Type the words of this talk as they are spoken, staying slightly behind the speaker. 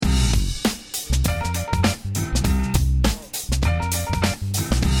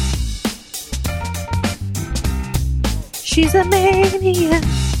She's a maniac.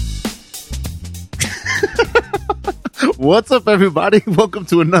 What's up, everybody? Welcome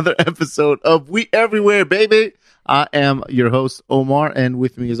to another episode of We Everywhere, baby. I am your host, Omar, and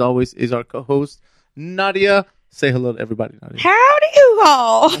with me, as always, is our co-host, Nadia. Say hello to everybody, Nadia. Howdy you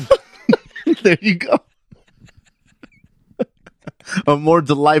all. There you go. A more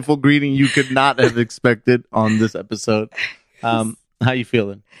delightful greeting you could not have expected on this episode. How you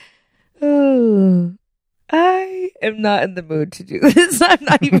feeling? Ooh, I am not in the mood to do this. I'm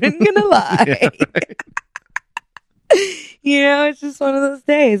not even gonna lie. Yeah, right. You know, it's just one of those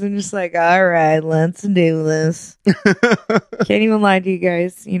days. I'm just like, all right, let's do this. Can't even lie to you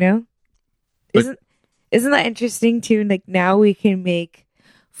guys, you know? But- Isn't that interesting too? Like now we can make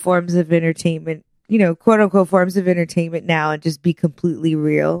forms of entertainment, you know, quote unquote forms of entertainment now and just be completely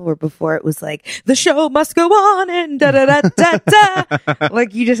real. Where before it was like the show must go on and da da da da da.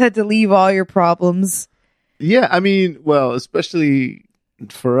 Like you just had to leave all your problems. Yeah, I mean, well, especially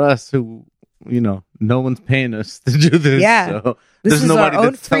for us who, you know, no one's paying us to do this. Yeah. So This there's is nobody our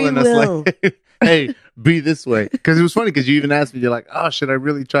own that's free telling will. us like, hey, be this way. Because it was funny because you even asked me, you're like, oh, should I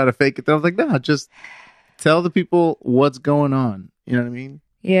really try to fake it? And I was like, no, just tell the people what's going on. You know what I mean?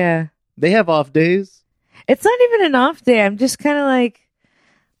 Yeah. They have off days. It's not even an off day. I'm just kind of like,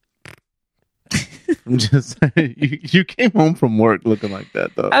 I'm just you came home from work looking like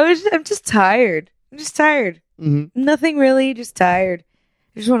that though. I'm just tired. I'm just tired. hmm Nothing really, just tired.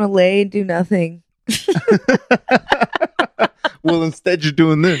 I just want to lay and do nothing. Well, instead you're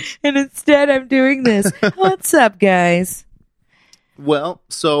doing this. And instead I'm doing this. What's up, guys? Well,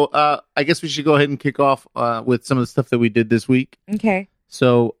 so I guess we should go ahead and kick off with some of the stuff that we did this week. Okay.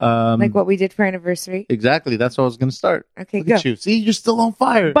 So Like what we did for anniversary. exactly, that's how I was going to start. Okay, Look go. at you. See, you're still on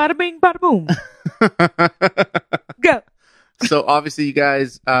fire. Bada bing, bada boom. Go. So obviously you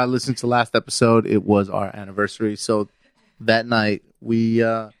guys listened to last episode. It was our anniversary. So that night we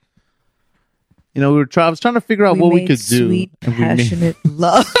I was trying to figure out what we made could do. Sweet, And we made passionate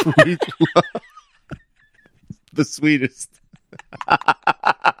love. sweet love. The sweetest.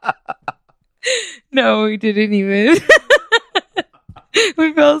 No, we didn't even.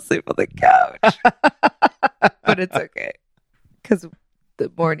 We fell asleep on the couch. But it's okay. Because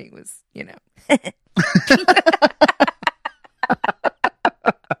the morning was, you know.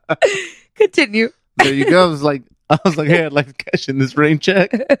 Continue. There you go. I was like, hey, I'd like to cash in this rain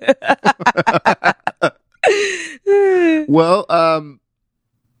check. Well,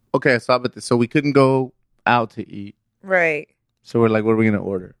 okay, so about this. So we couldn't go out to eat. Right. So we're like, what are we gonna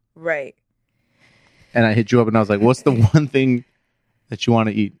order? Right. And I hit you up and I was like, what's the one thing that you want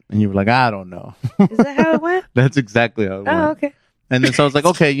to eat? And you were like, I don't know. Is that how it went? That's exactly how it went. Oh, okay. And then so I was like,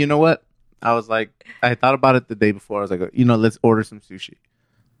 okay, you know what? I was like, I thought about it the day before. I was like, you know, let's order some sushi.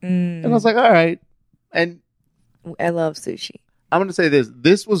 And I was like, all right. And I love sushi. I'm going to say this.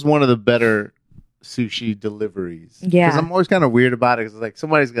 This was one of the better sushi deliveries. Yeah. Because I'm always kind of weird about it. Because like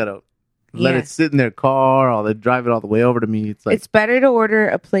somebody's got to let Yeah. it sit in their car or they drive it all the way over to me. It's like, It's better to order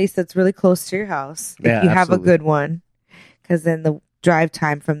a place that's really close to your house if Yeah, you have absolutely. a good one. Because then the drive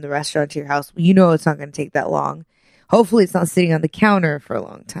time from the restaurant to your house, you know it's not going to take that long. Hopefully it's not sitting on the counter for a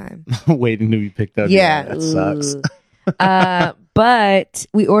long time. waiting to be picked up. Yeah. That sucks. Ooh. But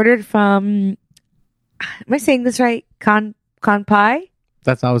we ordered from, am I saying this right? Kanpai?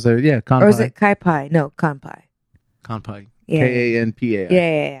 That's how I was there. Yeah. Kanpai. Or is it Kai Pai? No, Kanpai. Kanpai. Yeah. Kanpai.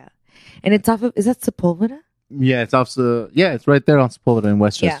 Yeah. And it's off of, is that Sepulveda? Yeah, it's off the. Yeah, it's right there on Sepulveda in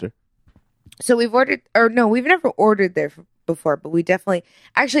Westchester. So we've ordered, or no, we've never ordered there before, but we definitely,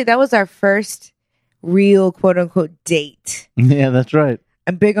 actually, that was our first real quote unquote date. Yeah, that's right.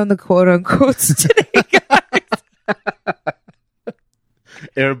 I'm big on the quote unquotes today, guys.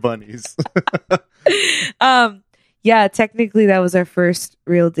 Air bunnies. Yeah, technically that was our first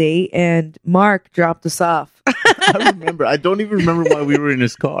real date, and Mark dropped us off. I remember. I don't even remember why we were in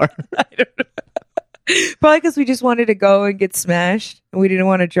his car. I don't know. Probably because we just wanted to go and get smashed, and we didn't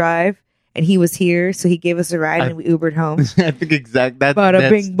want to drive. And he was here, so he gave us a ride, and we Ubered home. I think Bada that's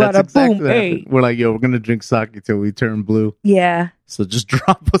bing, bada exactly boom, what hey. happened. We're like, yo, we're gonna drink sake till we turn blue. Yeah, So just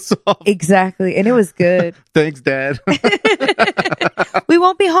drop us off. exactly, and it was good. Thanks, Dad. We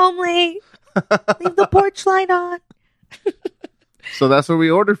won't be home late. Leave the porch light on. So that's where we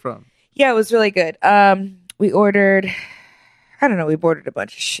ordered from. Yeah, it was really good. We ordered, I don't know, we ordered a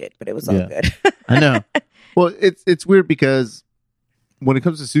bunch of shit, but it was all Yeah. good. I know. Well, it's weird because when it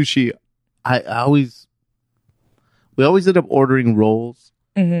comes to sushi, we always end up ordering rolls,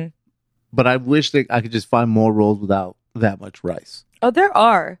 Mm-hmm. but I wish that I could just find more rolls without that much rice. Oh, there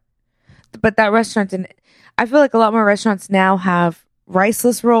are, but that restaurant didn't. I feel like a lot more restaurants now have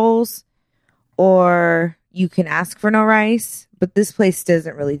riceless rolls, or you can ask for no rice, but this place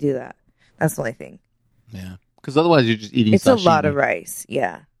doesn't really do that. That's the only thing. Yeah. Because otherwise you're just eating It's sashimi, a lot of rice.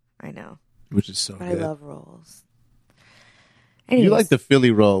 Yeah, I know. which is so But good. I love rolls. Anyways, You like the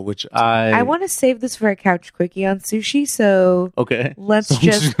Philly roll, which I want to save this for a couch quickie on sushi, so Okay. let's So I'm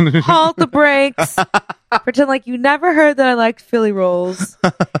just gonna- halt the brakes. Pretend like you never heard that I liked Philly rolls,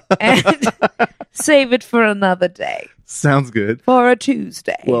 and save it for another day, Sounds good. for a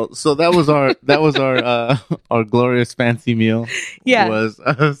Tuesday. Well, so that was our glorious fancy meal. Yeah. Was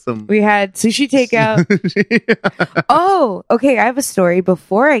some We had sushi takeout. Oh, okay. I have a story.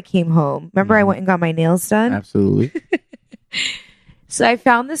 Before I came home, remember I went and got my nails done? Absolutely. So I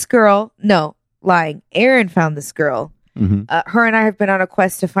found this girl. No, lying. Aaron found this girl. Mhm. Her and I have been on a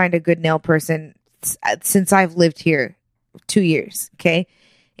quest to find a good nail person since I've lived here 2 years, okay,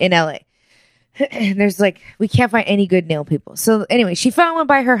 in LA. And there's like, we can't find any good nail people. So anyway, she found one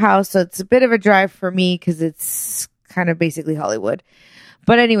by her house. So it's a bit of a drive for me because it's kind of basically Hollywood.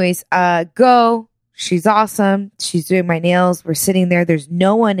 But anyways, go. She's awesome. She's doing my nails. We're sitting there. There's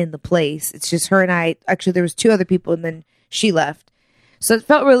no one in the place. It's just her and I. Actually, there was 2 other people and then she left. So it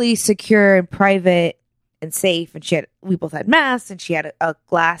felt really secure and private and safe. And we both had masks and she had a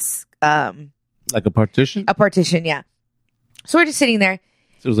glass, Like a partition? a partition. Yeah. So we're just sitting there.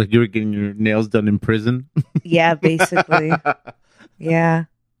 So it was like you were getting your nails done in prison. Yeah, basically. Yeah.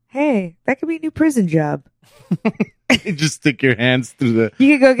 Hey, that could be a new prison job. You just stick your hands through the.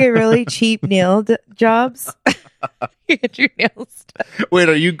 You could go get really cheap nail jobs. You get your nails done. Wait,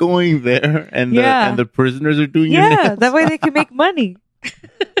 are you going there and Yeah. the prisoners are doing your Yeah, nails? that way they can make money.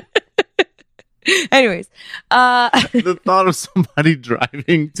 Anyways, The thought of somebody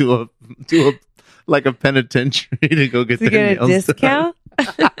driving to a like a penitentiary to go get to their get a nails done. discount.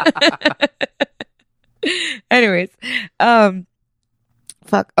 Anyways,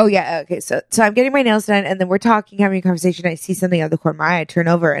 fuck. Oh yeah. Okay. So I'm getting my nails done, and then we're talking, having a conversation. I see something out of the corner of my eye. I turn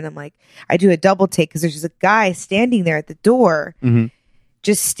over, and I'm like, I do a double take because there's just a guy standing there at the door, Mhm.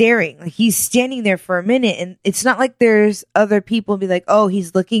 just staring. Like he's standing there for a minute, and it's not like there's other people be like, oh,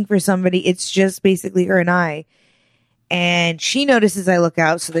 he's looking for somebody. It's just basically her and I. And she notices I look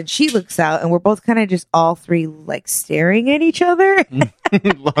out, so then she looks out, and we're both kind of just all three like staring at each other.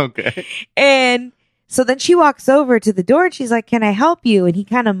 Okay. And so then she walks over to the door and she's like, can I help you? And he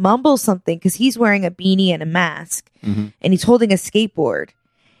kind of mumbles something because he's wearing a beanie and a mask Mhm. and he's holding a skateboard.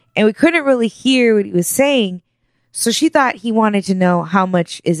 And we couldn't really hear what he was saying. So she thought he wanted to know how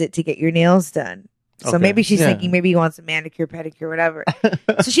much is it to get your nails done. So Okay. maybe she's Yeah. thinking maybe he wants a manicure, pedicure, whatever.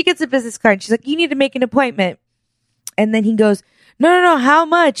 So she gets a business card and she's like, you need to make an appointment. And then he goes, no, how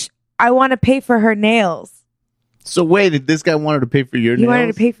much? I want to pay for her nails. So wait, this guy wanted to pay for your He nails? wanted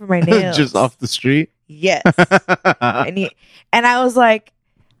to pay for my nails. Just off the street? Yes. And I was like,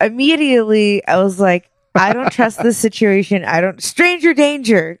 immediately, I was like, I don't trust this situation. Stranger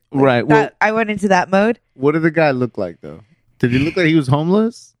danger. Like, Right. Well, I went into that mode. what did the guy look like, though? Did he look like he was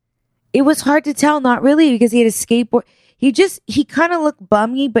homeless? It was hard to tell, not really, because he had a skateboard. He kind of looked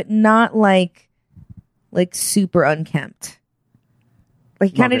bummy, but not like super unkempt.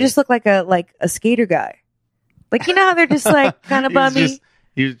 Like he kind of Okay. just looked like a skater guy. Like, you know how they're just like kind of bummy?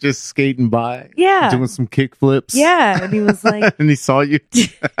 He was just skating by. Yeah. Doing some kick flips. Yeah. And he was like, And he saw you.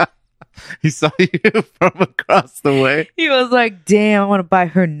 He saw you from across the way. damn, I want to buy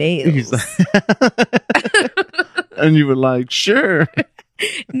her nails. He's like, and you were like, sure.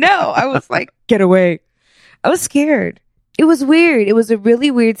 No, I was like, get away. I was scared. It was weird. It was a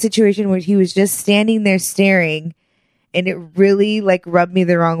really weird situation where he was just standing there staring, and it really like rubbed me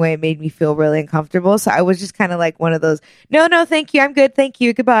the wrong way. It made me feel really uncomfortable. So I was just kind of like one of those, no, thank you. I'm good. Thank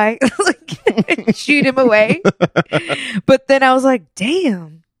you. Goodbye. Like, shoot him away. But then I was like,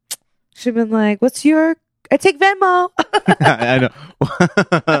 damn. Should have been like, I take Venmo. I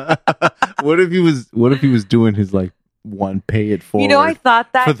know. What if he was doing his like one pay it forward? You know, I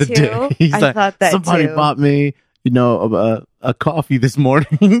thought that for the too. day. He's I like, thought that somebody too. bought me, a coffee this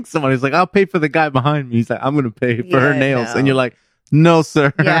morning. Somebody's like, I'll pay for the guy behind me. He's like, I'm going to pay for her Yeah, nails. no. And you're like, no,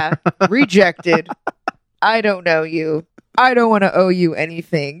 sir. Yeah, rejected. I don't know you. I don't want to owe you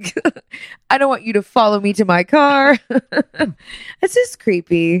anything. I don't want you to follow me to my car. It's just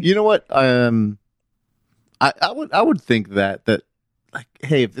creepy. You know what? I would think that like,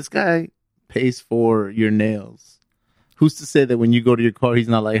 hey, if this guy pays for your nails, who's to say that when you go to your car, he's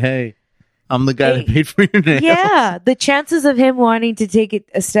not like, hey, I'm the guy that Hey. paid for your nails. Yeah, the chances of him wanting to take it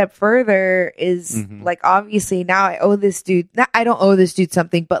a step further is Mhm. like, obviously now I owe this dude. I don't owe this dude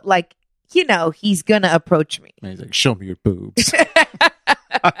something, but like, he's gonna approach me. And he's like, show me your boobs.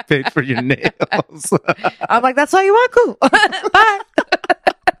 I paid for your nails. I'm like, that's all you want? Cool. Bye.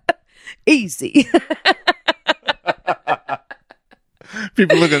 Easy.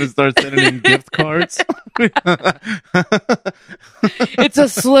 People are going to start sending in gift cards. It's a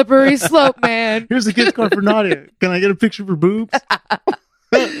slippery slope, man. Here's a gift card for Nadia. Can I get a picture for boobs?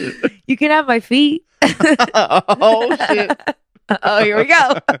 You can have my feet. Oh, shit. Oh, here we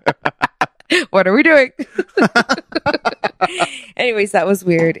go. What are we doing? Anyways, that was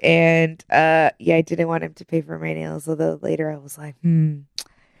weird. And yeah, I didn't want him to pay for my nails. Although later I was like,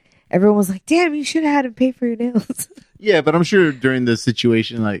 Everyone was like, damn, you should have had him pay for your nails. Yeah, but I'm sure during the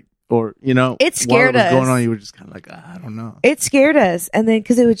situation, like, or, you know, it scared while it was us. going on, you were just kind of like, I don't know. It scared us. And then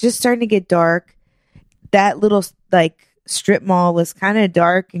because it was just starting to get dark, that little like strip mall was kind of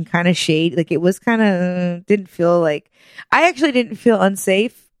dark and kind of shady. Like it was kind of didn't feel like I actually didn't feel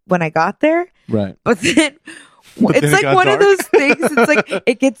unsafe when I got there. Right. But then But it's then it like got one of dark. those things. It's like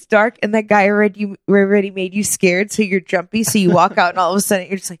it gets dark and that guy already made you scared, so you're jumpy. So you walk out and all of a sudden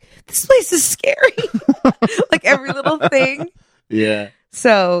you're just like, this place is scary. Like every little thing. Yeah.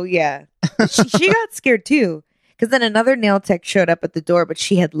 So yeah, she got scared too. Because then another nail tech showed up at the door, but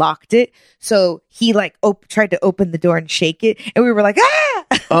she had locked it. So he like tried to open the door and shake it, and we were like, ah!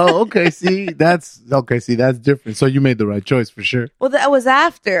 Oh, okay. See, that's different. So you made the right choice for sure. Well, that was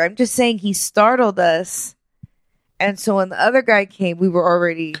after. I'm just saying he startled us, and so when the other guy came, we were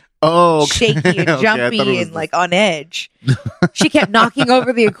already Oh, okay. shaky and Okay, I jumpy thought it was and like on edge. She kept knocking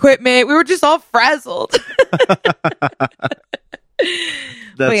over the equipment. We were just all frazzled.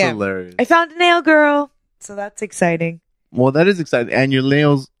 That's yeah. hilarious. I found a nail girl, so that's exciting. Well, that is exciting. And your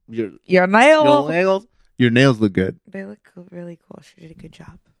nails, your Your nails look good. They look really cool. She did a good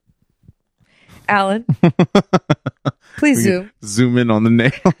job. Alan, please We zoom. can zoom in on the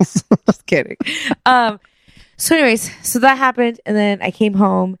nails. Just kidding. So anyways, so that happened, and then I came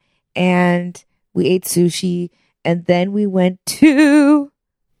home and we ate sushi, and then we went to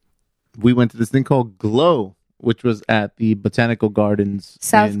this thing called Glow, which was at the Botanical Gardens.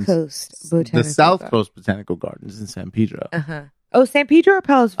 South Coast Botanical The South Garden. Coast Botanical Gardens in San Pedro. Uh-huh. Oh, San Pedro or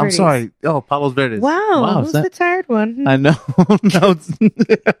Palos I'm Verdes? sorry. Oh, Palos Verdes. Wow, who's the tired one? I know. No,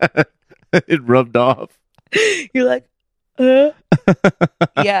 it rubbed off. You're like, yeah.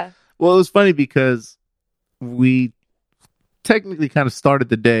 Well, it was funny because we technically kind of started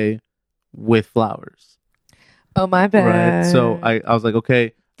the day with flowers. Oh, my bad. Right. So I was like,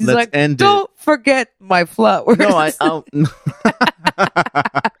 okay, He's let's like, end don't forget my flowers. it. No, I'll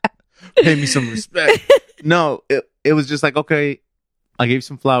pay me some respect. No, it was just like, okay, I gave you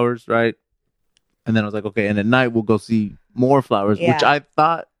some flowers, right? And then I was like, okay, and at night we'll go see more flowers, which Yeah. I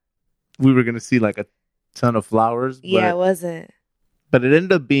thought we were going to see like a ton of flowers. Yeah, it wasn't. But it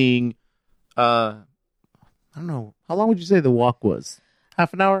ended up being, I don't know, how long would you say the walk was?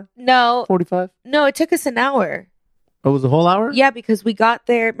 Half an hour? No, 45? no, it took us an hour. Oh, it was a whole hour? Yeah, because we got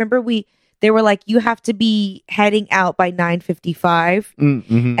there. Remember, they were like, you have to be heading out by 9:55,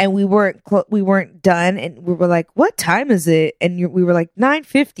 Mm-hmm. and we weren't done, and we were like, what time is it? And we were like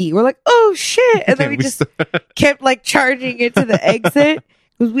 9:50. We're like, oh shit! And then we just kept like charging it to the exit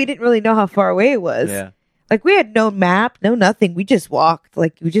because we didn't really know how far away it was. Yeah. Like we had no map, no nothing. We just walked.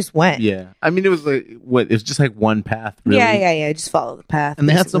 Like we just went. Yeah. I mean, it was like, it was just like one path, really. Yeah. Just follow the path. And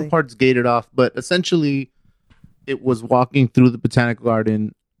they had some basically. parts gated off, but essentially it was walking through the botanical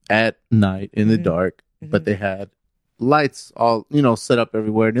garden at night in the Mhm. dark, but Mhm. they had lights all, set up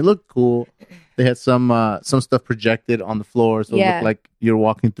everywhere, and it looked cool. They had some stuff projected on the floor, so it Yeah. looked like you're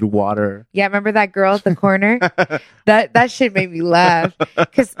walking through water. Yeah, remember that girl at the corner? that shit made me laugh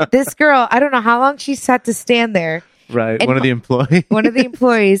because this girl, I don't know how long she had to stand there. Right. And One of the employees. One of the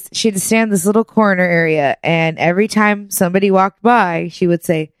employees, she had to stand in this little corner area, and every time somebody walked by, she would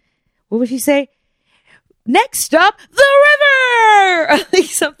say, "What would she say? Next stop, the river," like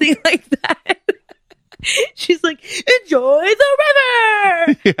something like that. She's like, "Enjoy the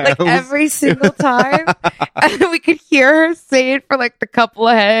river," Yeah, like it was- every single time, and we could hear her say it for like the couple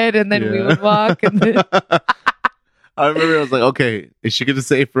ahead, and then we Yeah. would walk, and then I remember I was like, okay, is she going to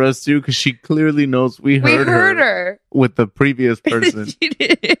say it for us too? Because she clearly knows we we heard, heard her her. with the previous person. She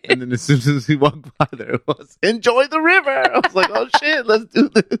did. And then as soon as we walked by there, it was, enjoy the river. I was like, oh shit, let's do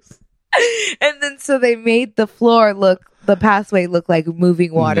this. And then so they made the pathway look like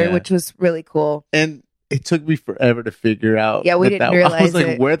moving water, Yeah. which was really cool. And it took me forever to figure out. Yeah, we that didn't I realize was like,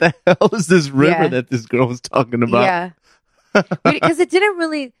 it. where the hell is this river Yeah. that this girl was talking about? Yeah. Because it didn't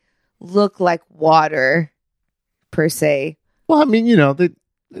really look like water per se. Well, I mean, they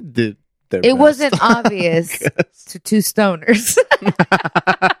did their It best, wasn't I obvious guess. to two stoners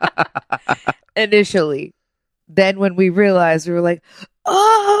initially. Then when we realized, we were like,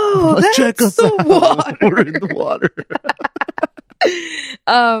 oh, Let's that's check us the out. water. We're in the water.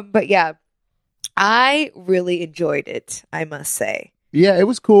 But yeah, I really enjoyed it, I must say. Yeah, it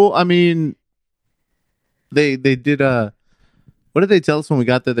was cool. I mean, they did what did they tell us when we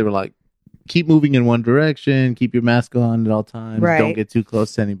got there? They were like, keep moving in one direction, keep your mask on at all times, Right. don't get too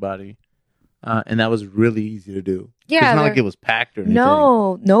close to anybody. And that was really easy to do. Yeah, It's not they're- like it was packed or anything.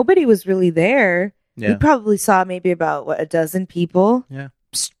 No, nobody was really there. We Yeah. probably saw maybe about a dozen people. Yeah.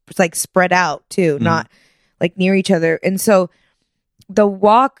 Like spread out too, Mhm. not like near each other. And so the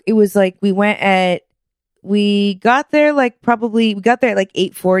walk, it was like we got there at like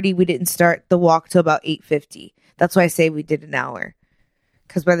 8:40. We didn't start the walk till about 8:50. That's why I say we did an hour.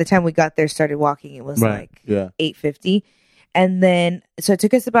 Because by the time we got there, started walking, it was Right. like Yeah. 8:50. And then, so it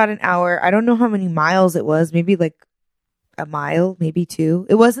took us about an hour. I don't know how many miles it was. Maybe like a mile, maybe 2.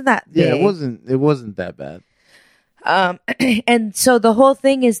 It wasn't that big. Yeah, it wasn't that bad. And so the whole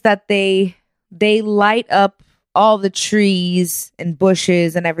thing is that they light up all the trees and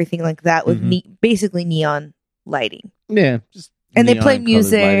bushes and everything like that with Mhm. basically neon lighting. Yeah, just And they play neon-colored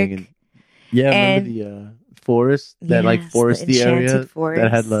music. lighting and- yeah, And- remember the forest, that like Yes, the foresty area enchanted forest.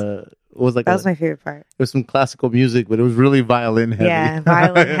 that had it was like That was my favorite part. it was some classical music, but it was really violin heavy. Yeah,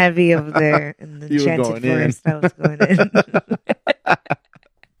 violent heavy over there in the You were enchanted going in. forest. I was going in.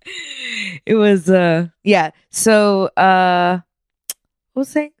 It was yeah. So what was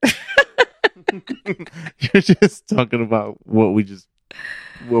I saying? You're just talking about what we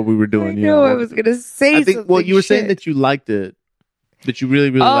were doing. I you know know, I was gonna say I think. something. Well, you were saying shit. that you liked it, that you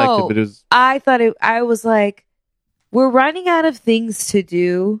really liked it, Oh. but it was I thought I was like, we're running out of things to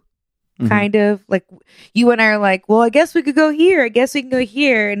do. Mhm. Kind of like you and I are like, well, I guess we could go here. I guess we can go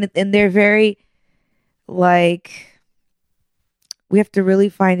here. And they're very like, we have to really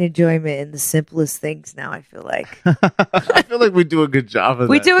find enjoyment in the simplest things now, I feel like. I feel like we do a good job of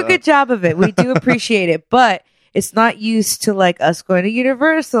We that. do a though. good job of it. We do appreciate it, but it's not used to like us going to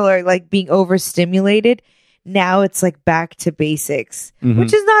Universal or like being overstimulated. Now it's like back to basics, Mhm.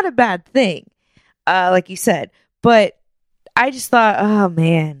 which is not a bad thing, like you said. But I just thought, oh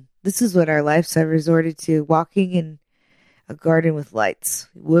man, this is what our lives have resorted to: walking in a garden with lights.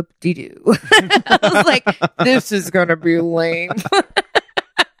 Whoop de doo. I was like, this is gonna be lame.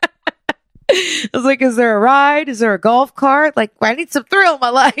 I was like, is there a ride? Is there a golf cart? Like, I need some thrill in my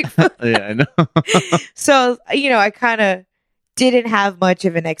life. Yeah, I know. So, I kind of didn't have much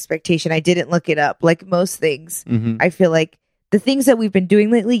of an expectation. I didn't look it up. Like most things, Mhm. I feel like the things that we've been doing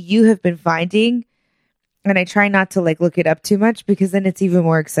lately, you have been finding. And I try not to like look it up too much because then it's even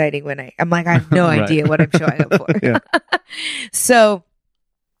more exciting when I'm like, I have no Right. idea what I'm showing up for. Yeah. So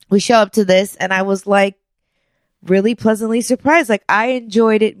we show up to this and I was like really pleasantly surprised. Like I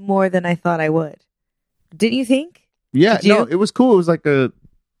enjoyed it more than I thought I would. Didn't you think? Yeah, Did you? no, it was cool.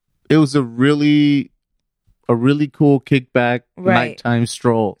 It was a really cool kickback Right. nighttime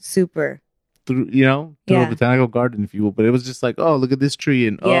stroll Super. through Yeah. a botanical garden, if you will. But it was just like, oh, look at this tree,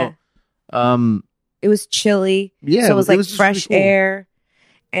 and Yeah. It was chilly. yeah, So it was like just fresh really cool. air.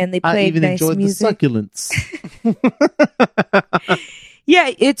 And they I played even nice enjoyed music. the succulents. Yeah,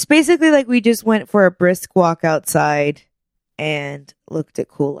 it's basically like we just went for a brisk walk outside and looked at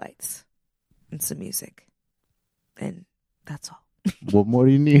cool lights and some music. And that's all. What more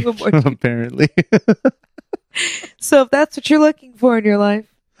do you need? What more do you- Apparently, So if that's what you're looking for in your life,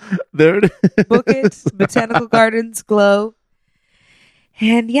 there it is. book it. Botanical Gardens Glow.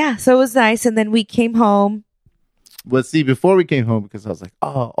 And yeah, so it was nice. And then we came home. But see, before we came home, because I was like,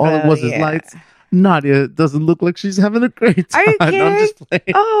 oh, all it Oh, was is yeah. lights. Nadia doesn't look like she's having a great time. Are you No, I'm kidding? just playing.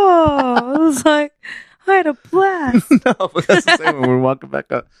 Oh, I was like, I had a blast. No, but that's the same when we're walking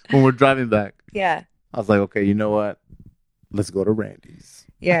back up, when we're driving back. Yeah. I was like, okay, you know what? Let's go to Randy's.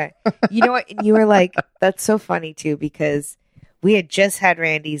 Yeah. You know what? And you were like, that's so funny too, because we had just had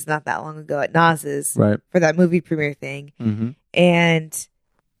Randy's not that long ago at Naz's Right. for that movie premiere thing. Mm-hmm. And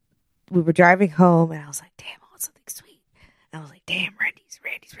we were driving home and I was like, damn, I want something sweet. And I was like, damn, Randy's.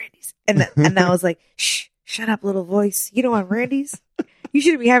 And I was like, shh, shut up, little voice. You don't want Randy's? You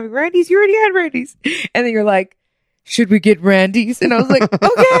shouldn't be having Randy's. You already had Randy's. And then you're like, should we get Randy's? And I was like,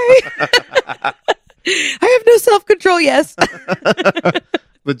 okay. I have no self-control, yes.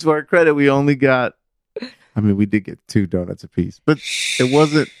 But to our credit, we only got, we did get 2 donuts apiece, but it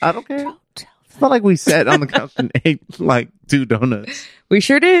wasn't, I don't care. It's not like we sat on the couch and ate like 2 donuts. We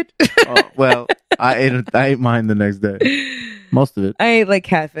sure did. Well, I ate mine the next day. Most of it. I ate like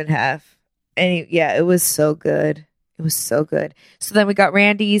half and half. And yeah, it was so good. It was so good. So then we got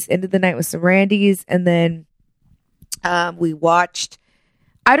Randy's, ended the night with some Randy's, and then we watched,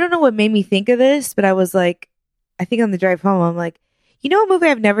 I don't know what made me think of this, but I was like, I think on the drive home, I'm like, you know, a movie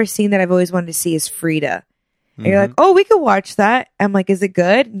I've never seen that I've always wanted to see is Frida. And you're like, oh, we could watch that. I'm like, is it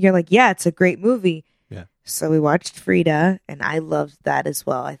good? And you're like, yeah, it's a great movie. Yeah. So we watched Frida, and I loved that as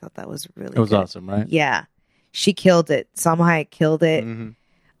well. I thought that was really It was good. awesome, right? Yeah. She killed it. Salma Hayek killed it.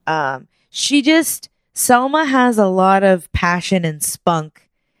 Selma has a lot of passion and spunk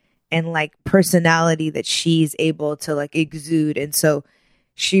and like personality that she's able to like exude. And so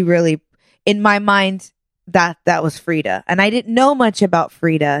she really, in my mind, that was Frida. And I didn't know much about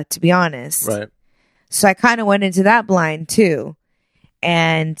Frida, to be honest. Right. So I kind of went into that blind too.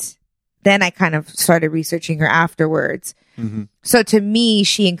 And then I kind of started researching her afterwards. So to me,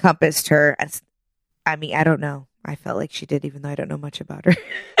 she encompassed her as, I mean, I don't know. I felt like she did, even though I don't know much about her.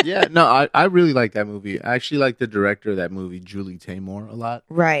 Yeah, no, I really like that movie. I actually like the director of that movie, Julie Taymor, a lot.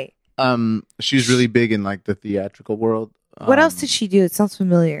 Right. She's really big in like the theatrical world. What else did she do? It sounds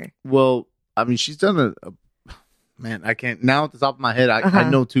familiar. Well, I mean, she's done a man. I can't now at the top of my head. I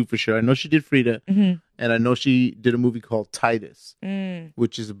know two for sure. I know she did Frida, and I know she did a movie called Titus,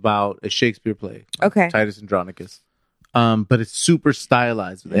 which is about a Shakespeare play. Okay. Titus Andronicus. But it's super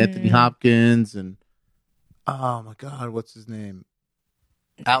stylized with Anthony Hopkins and oh my God, what's his name?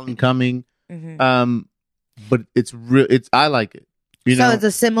 Alan Cumming. But it's real. I like it. You know? It's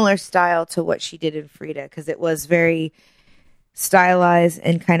a similar style to what she did in Frida because it was very stylized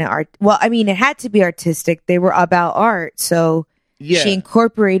and kind of art. Well, I mean, it had to be artistic. They were about art, so she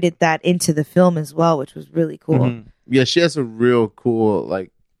incorporated that into the film as well, which was really cool. Yeah, she has a real cool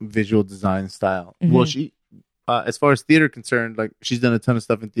like visual design style. Well, she, as far as theater concerned, like she's done a ton of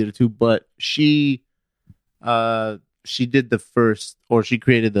stuff in theater too. But she did the first, or she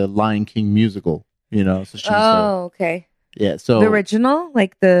created the Lion King musical. You know, so she's okay. Yeah, so the original,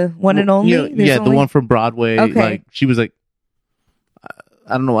 like the one and only. Yeah, the one from Broadway. Okay. Like she was like,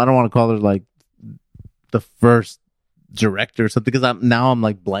 I don't know. I don't want to call her like the first director or something because I'm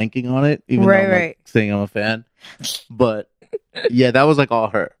like blanking on it, even though I'm like, saying I'm a fan. But yeah, that was like all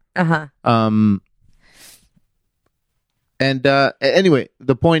her. And anyway,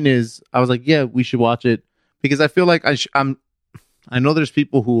 the point is, I was like, yeah, we should watch it because I feel like I know there's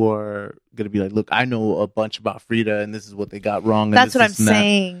people who are going to be like, look, I know a bunch about Frida and this is what they got wrong. And that's what I'm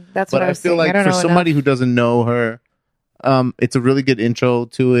saying. That's what I was saying. But I feel like for somebody who doesn't know her, it's a really good intro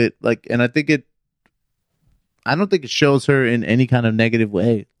to it. Like, and I don't think it shows her in any kind of negative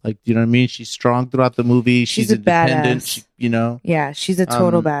way. Like, you know what I mean? She's strong throughout the movie. She's independent. Badass. You know? Yeah, she's a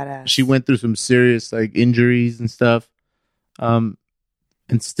total badass. She went through some serious like injuries and stuff. And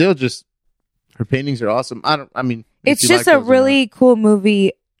still just her paintings are awesome. It's just a really cool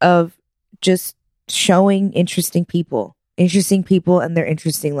movie of just showing interesting people and their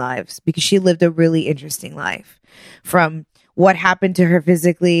interesting lives because she lived a really interesting life from what happened to her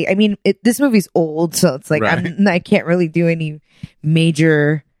physically. I mean, this movie's old, so it's like I can't really do any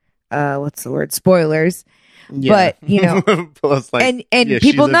major spoilers. Yeah. But you know, plus, like, and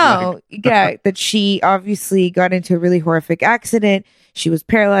people know that she obviously got into a really horrific accident. She was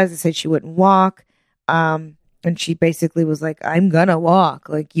paralyzed. They said she wouldn't walk. And she basically was like, I'm gonna walk.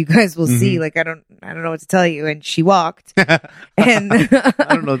 Like, you guys will see. Like, I don't know what to tell you. And she walked. And I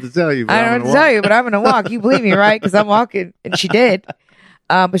don't know what to tell you. But I'm gonna walk. You believe me, right? Because I'm walking. And she did.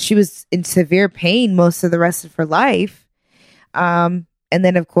 But she was in severe pain most of the rest of her life. And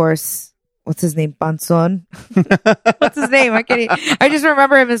then, of course, what's his name? Banson. What's his name? I just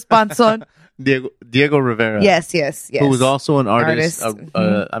remember him as Banson. Diego Rivera. Yes. Who was also an artist.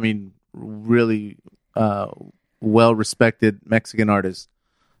 I mean, really well-respected Mexican artist.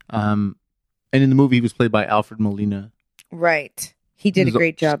 And in the movie, he was played by Alfred Molina. Right. He did a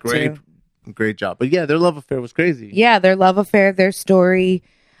great job, too. Great job. But yeah, their love affair was crazy. Yeah, their love affair, their story,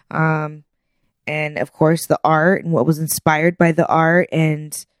 and of course, the art and what was inspired by the art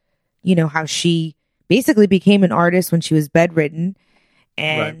and, you know, how she basically became an artist when she was bedridden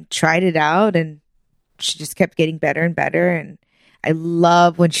and tried it out, and she just kept getting better and better. And I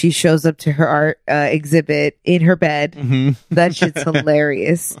love when she shows up to her art exhibit in her bed. That shit's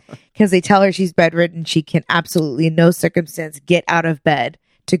hilarious because they tell her she's bedridden. She can absolutely in no circumstance get out of bed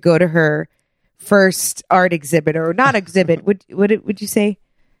to go to her first art exhibit or not exhibit. Would you say?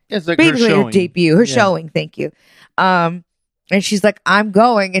 It's like her debut, her showing. Thank you. And she's like, I'm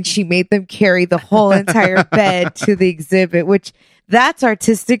going. And she made them carry the whole entire bed to the exhibit, which that's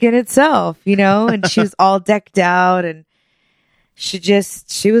artistic in itself, you know? And she was all decked out and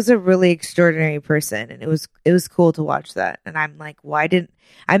she was a really extraordinary person. And it was cool to watch that. And I'm like,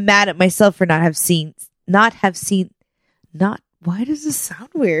 I'm mad at myself for why does this sound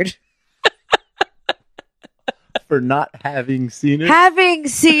weird? For not having seen it? Having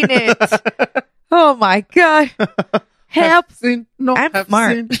seen it. Oh my God. I'm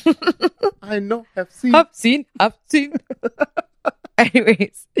smart. I know, have seen. I've seen.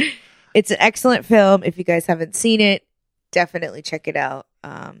 Anyways. It's an excellent film. If you guys haven't seen it, definitely check it out.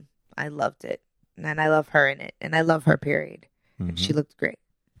 I loved it. And I love her in it. And I love her, period. And she looked great.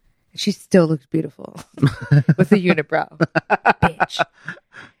 She still looks beautiful with a unibrow. Bitch.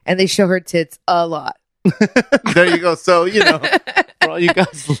 And they show her tits a lot. There you go. So, for all you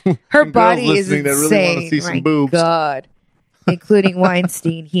guys, her body is insane. That really want to see some boobs. God. Including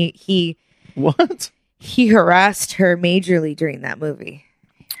Weinstein. He what? He harassed her majorly during that movie.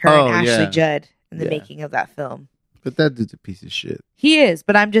 Her and Ashley Judd in the making of that film. But that dude's a piece of shit. He is,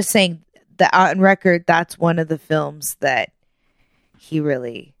 but I'm just saying that on record, that's one of the films that he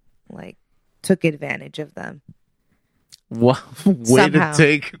really took advantage of them. Wow. Way to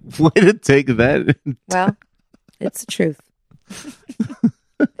take that. Well, it's the truth.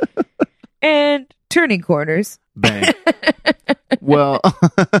 And turning corners. Bang. Well,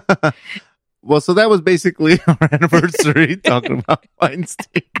 so that was basically our anniversary talking about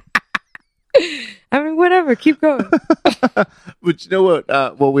Weinstein. I mean, whatever. Keep going. But you know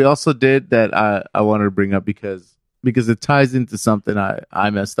what we also did that I wanted to bring up because it ties into something I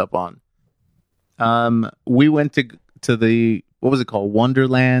messed up on. We went to the, what was it called?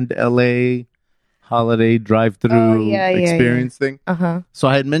 Wonderland LA holiday drive-through experience thing. Uh-huh. So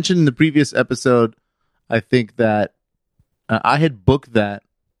I had mentioned in the previous episode, I think that I had booked that,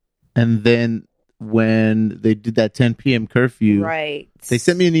 and then when they did that 10 p.m. curfew, right, they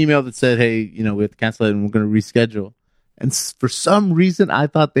sent me an email that said, hey, we have to cancel it and we're going to reschedule. And for some reason, I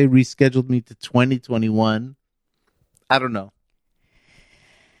thought they rescheduled me to 2021. I don't know.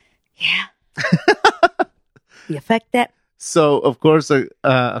 Yeah. You affect that. So, of course,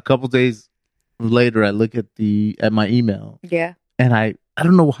 a couple days later, I look at my email. Yeah. And I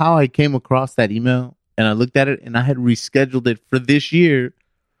don't know how I came across that email. And I looked at it, and I had rescheduled it for this year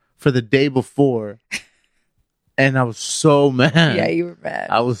for the day before. And I was so mad. Yeah, you were mad.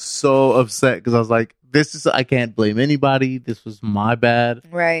 I was so upset because I was like, I can't blame anybody. This was my bad.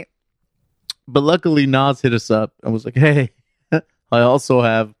 Right. But luckily, Nas hit us up and was like, hey, I also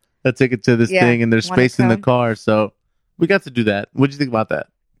have a ticket to this thing, and there's space in the car. So we got to do that. What'd you think about that?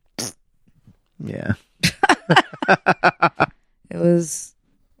 Yeah. It was...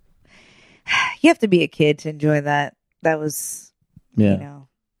 You have to be a kid to enjoy that. That was, Well,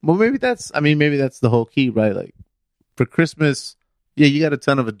 maybe that's the whole key, right? Like, for Christmas, you got a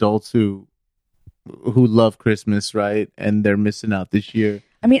ton of adults who love Christmas, right? And they're missing out this year.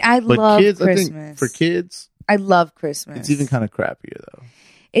 I mean, but love kids, Christmas. I think for kids, I love Christmas. It's even kind of crappier, though.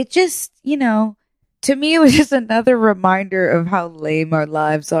 It just, to me, it was just another reminder of how lame our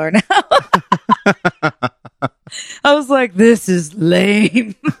lives are now. I was like, this is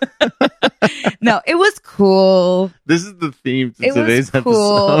lame. No, it was cool. This is the theme to it today's was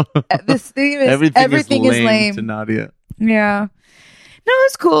cool. episode. This theme is everything is lame to Nadia. Yeah. No,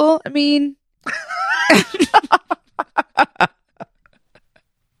 it's cool. I mean,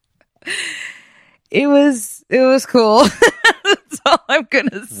 it was cool. That's all I'm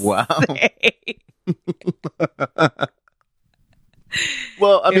gonna say.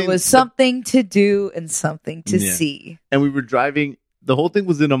 Well, I mean, it was something to do and something to see. And we were driving. The whole thing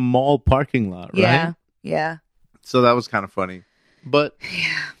was in a mall parking lot, right? Yeah. So that was kind of funny. But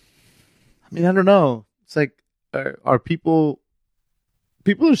I mean, I don't know. It's like, are people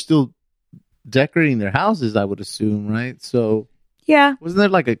are still decorating their houses, I would assume, right? So yeah, wasn't there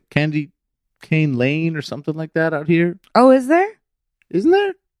like a candy cane lane or something like that out here? Oh, is there? Isn't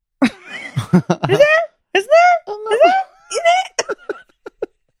there? Is there?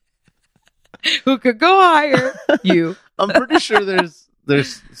 Who could go higher? You. I'm pretty sure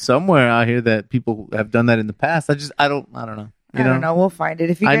there's somewhere out here that people have done that in the past. I don't know. I don't know. We'll find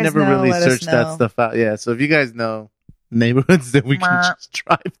it. If you guys I never know, really let searched us know. that stuff out. Yeah. So if you guys know neighborhoods that we can just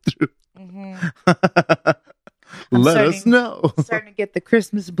drive through, let us know. Starting to get the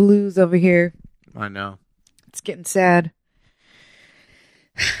Christmas blues over here. I know. It's getting sad.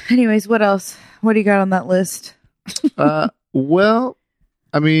 Anyways, what else? What do you got on that list? Well,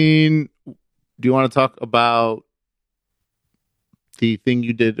 I mean, do you want to talk about the thing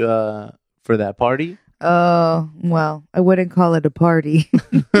you did for that party? Oh, well, I wouldn't call it a party.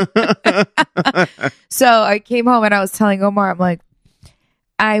 So I came home and I was telling Omar, I'm like,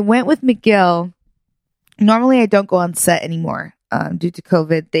 I went with Miguel. Normally I don't go on set anymore. Due to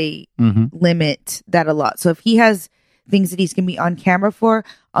COVID, they limit that a lot. So if he has things that he's going to be on camera for,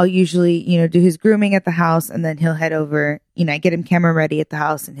 I'll usually, do his grooming at the house, and then he'll head over, I get him camera ready at the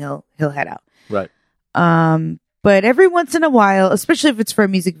house, and he'll head out. Right. But every once in a while, especially if it's for a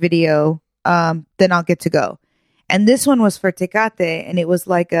music video, then I'll get to go. And this one was for Tecate, and it was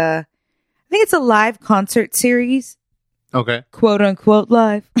like I think it's a live concert series. Okay. quote unquote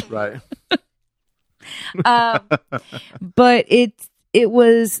live. Right. But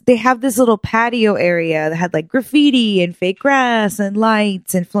they have this little patio area that had like graffiti and fake grass and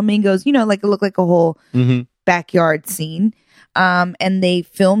lights and flamingos, like it looked like a whole Mm-hmm. backyard scene. And they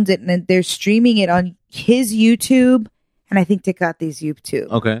filmed it and they're streaming it on his YouTube and I think Tecati's YouTube.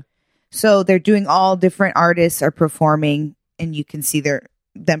 Okay. So they're doing all different artists are performing and you can see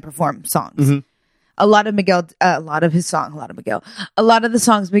them perform songs. Mm-hmm. A lot of the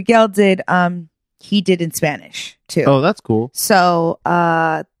songs Miguel did, he did in Spanish too. Oh, that's cool. So,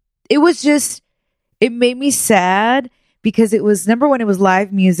 it made me sad because it was, number one, it was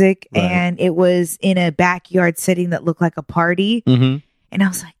live music Right. and it was in a backyard setting that looked like a party. Mm-hmm. And I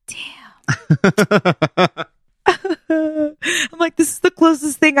was like, damn. I'm like, this is the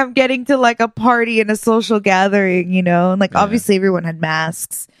closest thing I'm getting to like a party and a social gathering, and like Yeah. obviously everyone had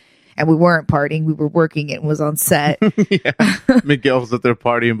masks and we weren't partying. We were working and was on set. Yeah. Miguel was at their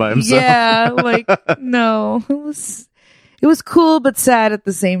partying by himself. Yeah, like no, it was cool but sad at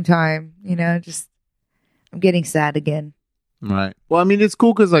the same time. Just I'm getting sad again. Right. Well, I mean, it's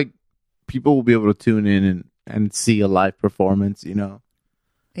cool because like people will be able to tune in and see a live performance,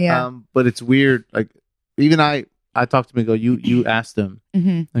 Yeah. But it's weird. Like even I talked to Miguel. You asked him,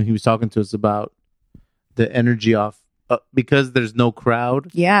 Mm-hmm. and he was talking to us about the energy off because there's no crowd.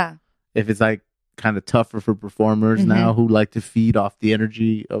 Yeah. If it's like kind of tougher for performers Mhm. now who like to feed off the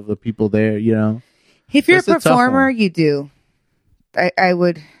energy of the people there, If you're That's a a tough performer, one. you do. I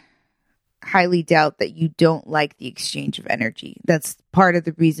would highly doubt that you don't like the exchange of energy. That's part of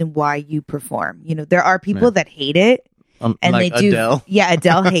the reason why you perform. There are people Yeah. that hate it. And like they do. Adele. Yeah,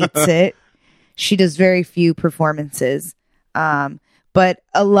 Adele hates it. She does very few performances. But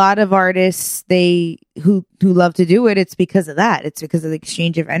a lot of artists, who love to do it, it's because of that. It's because of the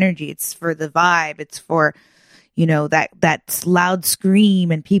exchange of energy. It's for the vibe. It's for, that loud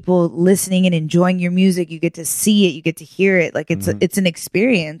scream and people listening and enjoying your music. You get to see it. You get to hear it. Like it's Mhm. it's an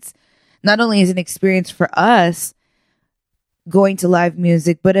experience. Not only is it an experience for us going to live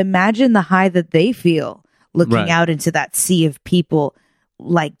music, but imagine the high that they feel looking Right. out into that sea of people,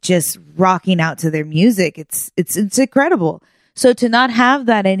 like just rocking out to their music. It's incredible. So to not have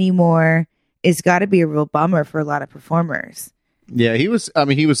that anymore is got to be a real bummer for a lot of performers. Yeah, he was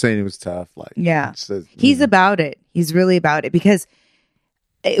saying it was tough. Like, Yeah. it's just, He's about it. He's really about it because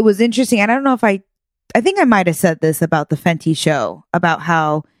it was interesting. And I don't know if I think I might have said this about the Fenty show about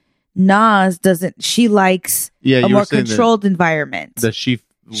how Nas she likes yeah, a you more were saying controlled environment. that she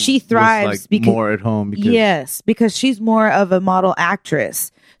She thrives was, like, because- more at home because Yes, because she's more of a model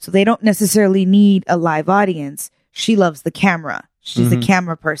actress. So they don't necessarily need a live audience. She loves the camera. She's a Mhm.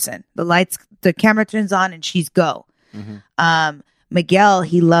 camera person. The camera turns on and she's go. Mhm. Miguel,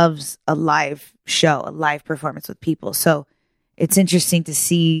 he loves a live show, a live performance with people. So it's interesting to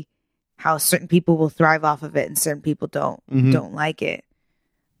see how certain people will thrive off of it and certain people don't like it.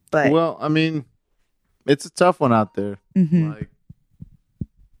 But Well, I mean, it's a tough one out there. mhm. Like,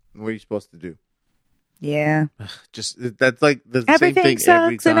 what are you supposed to do? Yeah, Just that's like the everything same thing sucks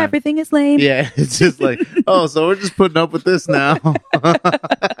every time. and everything is lame. Yeah, it's just like, oh, so we're just putting up with this now.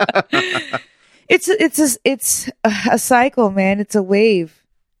 It's a cycle, man. It's a wave,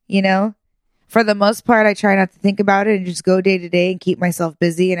 For the most part, I try not to think about it and just go day to day and keep myself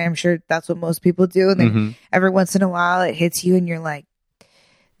busy. And I'm sure that's what most people do. And then Mhm. every once in a while, it hits you and you're like,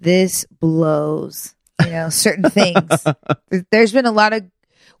 this blows, certain things. There's been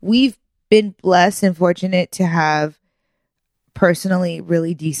we've been blessed and fortunate to have personally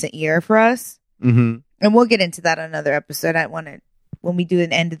really decent year for us. Mhm. And we'll get into that on another episode. I want to, when we do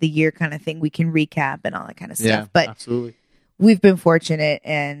an end of the year kind of thing, we can recap and all that kind of stuff. Yeah, But absolutely. we've been fortunate,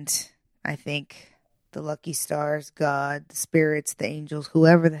 and I think the lucky stars, God, the spirits, the angels,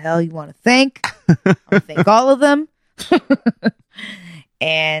 whoever the hell you want to thank, I'll thank all of them.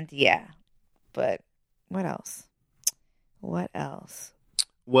 And yeah, but what else? What else?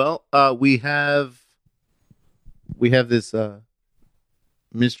 Well, we have this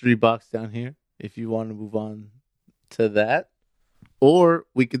mystery box down here. If you want to move on to that, or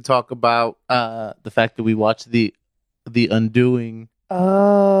we could talk about the fact that we watched the Undoing.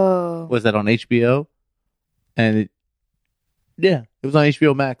 Oh, Was that on HBO? And it was on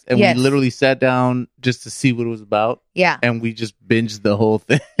HBO Max, and Yes. we literally sat down just to see what it was about, yeah. and we just binged the whole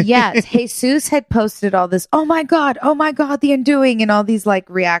thing. Yes, Jesus had posted all this, oh my God, The Undoing, and all these like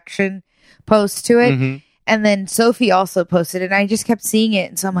reaction posts to it. Mhm. And then Sophie also posted it, and I just kept seeing it.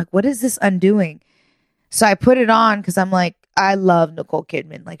 And so I'm like, what is this Undoing? So I put it on because I'm like, I love Nicole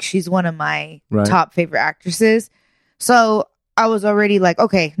Kidman. Like, she's one of my Right. top favorite actresses. So I was already like,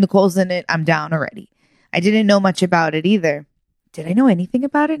 okay, Nicole's in it. I'm down already. I didn't know much about it either. Did I know anything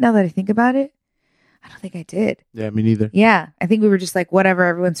about it now that I think about it? I don't think I did. Yeah, me neither. Yeah. I think we were just like, whatever,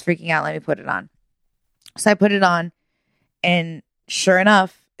 everyone's freaking out. Let me put it on. So I put it on, and sure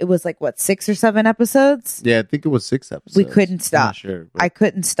enough, it was like, what, 6 or 7 episodes? Yeah, I think it was 6 episodes. We couldn't I'm stop. not sure. But I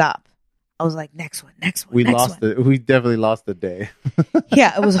couldn't stop. I was like, next one. we next lost one. it. We definitely lost the day.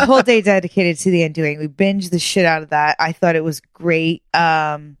 Yeah, it was a whole day dedicated to The Undoing. We binged the shit out of that. I thought it was great.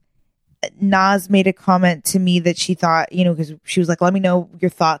 Nas made a comment to me that she thought, because she was like, let me know your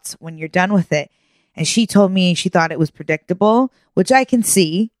thoughts when you're done with it. And she told me she thought it was predictable, which I can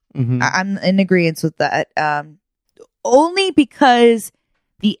see. Mhm. I'm in agreement with that. Only because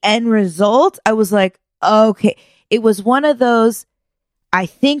the end result, I was like, okay. It was one of those, I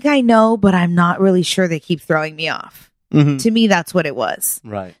think I know, but I'm not really sure. They keep throwing me off. Mhm. To me, that's what it was.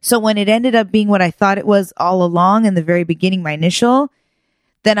 Right. So when it ended up being what I thought it was all along in the very beginning, my initial,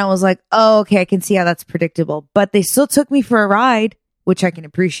 then I was like, oh, okay, I can see how that's predictable. But they still took me for a ride, which I can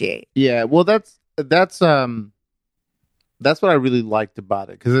appreciate. Yeah. Well, that's what I really liked about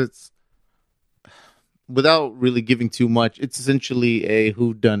it, because it's, without really giving too much, it's essentially a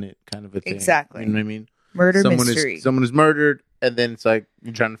whodunit kind of a thing. Exactly. You know what I mean? Murder mystery. Someone is murdered, and then it's like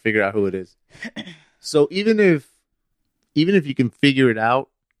you're trying to figure out who it is. So even if you can figure it out,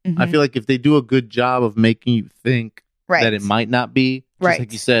 I feel like if they do a good job of making you think right. that it might not be, just right.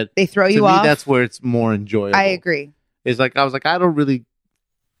 like you said, They throw to you me, off. that's where it's more enjoyable. I agree. It's like, I was like, I don't really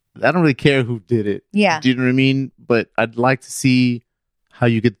care who did it. Yeah. Do you know what I mean? But I'd like to see how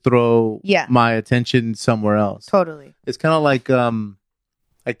you could throw Yeah. my attention somewhere else. Totally. It's kind of like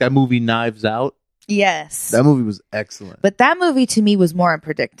that movie Knives Out. Yes. That movie was excellent. But that movie to me was more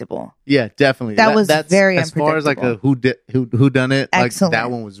unpredictable. Yeah, definitely. That's very as far as like a who done it. Like Excellent. that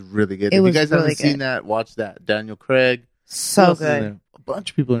one was really good. It If was you guys really haven't seen good. that, watch that. Daniel Craig. Who So else is in good. there? A bunch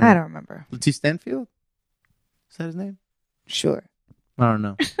of people in I there. don't remember. Lakeith Stanfield? Is that his name? Sure. I don't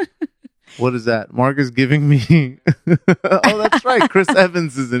know. What is that? Mark is giving me. Oh, that's right. Chris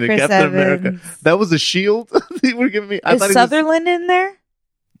Evans is in it. Chris Captain America. Evans. That was a shield you were giving me. I thought Is he was. Sutherland in there?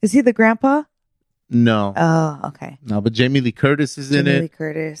 Is he the grandpa? No, Oh, okay. no, but Jamie Lee Curtis is in Jamie it. Lee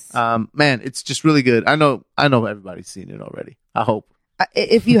Curtis. Man, it's just really good. I know everybody's seen it already. I hope.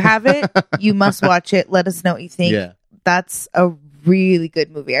 If you haven't, you must watch it. Let us know what you think. Yeah. That's a really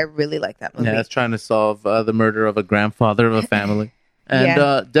good movie. I really like that movie. Yeah, that's trying to solve the murder of a grandfather of a family. And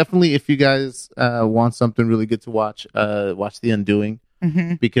Yeah. definitely, if you guys want something really good to watch The Undoing,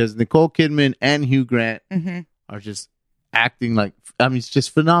 Mm-hmm. because Nicole Kidman and Hugh Grant Mm-hmm. are just acting like, it's just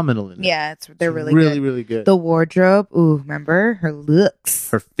phenomenal in it. Yeah, they're really really, good. really good. The wardrobe. Ooh, remember her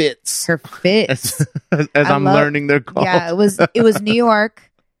looks, Her fits. her fits. as I I'm love- learning they're called. Yeah, it was New York.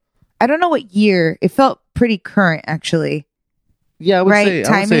 I don't know what year. It felt pretty current, actually. Yeah, I would Right, say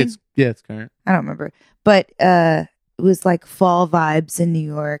timing? it's current. I don't remember, but it was like fall vibes in New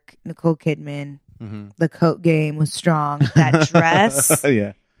York. Nicole Kidman. Mm-hmm. The coat game was strong. That dress.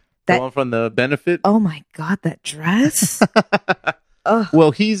 Yeah. That- The one from The Benefit. Oh my god, that dress. Oh Well,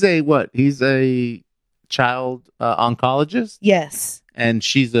 he's a child oncologist, yes, and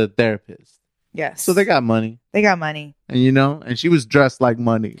she's a therapist. yes. So they got money, money, and she was dressed like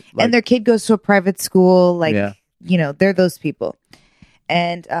money. and their kid goes to a private school. Like Yeah. they're those people,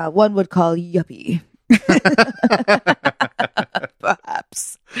 and one would call yuppie,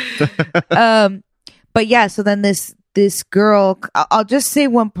 perhaps. But yeah. So then this girl, I'll just say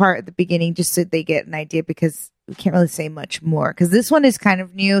one part at the beginning, just so they get an idea, because we can't really say much more, because this one is kind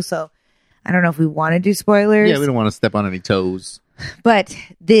of new. So I don't know if we want to do spoilers. Yeah, we don't want to step on any toes. But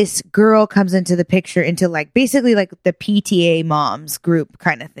this girl comes into the picture, into like basically like the PTA moms group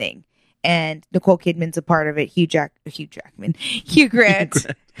kind of thing. And Nicole Kidman's a part of it. Hugh Grant.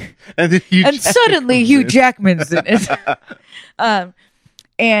 And, then Hugh And Jackman suddenly comes Hugh in. Jackman's in it.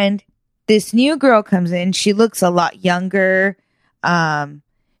 And this new girl comes in. She looks a lot younger.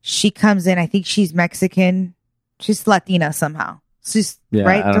 She comes in. I think she's Mexican. She's Latina somehow. She's Yeah,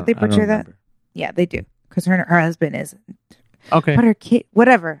 right. I Don't they I portray that? remember. Yeah, they do. Because her husband isn't. Okay. But her kid,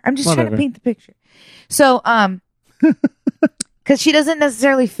 whatever. I'm just trying Whatever. to paint the picture. So, because she doesn't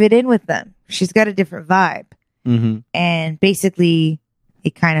necessarily fit in with them. She's got a different vibe. Mm-hmm. And basically,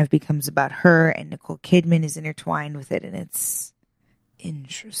 it kind of becomes about her, and Nicole Kidman is intertwined with it, and it's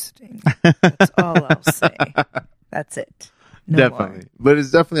interesting. That's all I'll say. That's it. No Definitely, more. but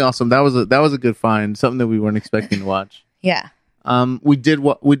it's definitely awesome. That was a good find. Something that we weren't expecting to watch. Yeah. We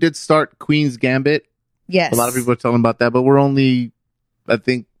did start Queen's Gambit. Yes. A lot of people are telling about that, but we're only, I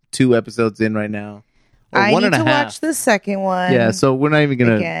think, 2 episodes in right now. Or I one need and a to half. watch the second one. Yeah, so we're not even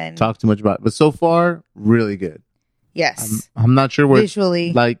gonna again. talk too much about it. But so far, really good. Yes. I'm not sure where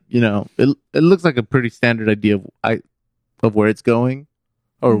Visually. like, it looks like a pretty standard idea of where it's going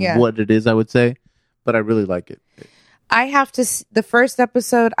or what it is, I would say, but I really like it. I have to the first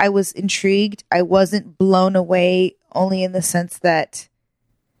episode I was intrigued. I wasn't blown away, only in the sense that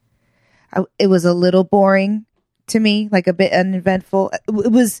it was a little boring to me, like a bit uneventful.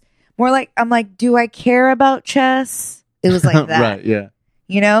 It was more like, I'm like, do I care about chess? It was like that. Right, yeah.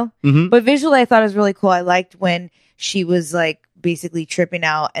 Mm-hmm. But visually I thought it was really cool. I liked when she was like basically tripping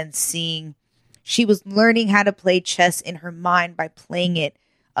out and seeing, she was learning how to play chess in her mind by playing it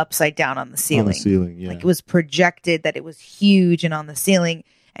upside down on the ceiling. On the ceiling, yeah. Like it was projected that it was huge and on the ceiling,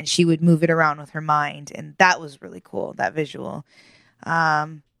 and she would move it around with her mind. And that was really cool, that visual.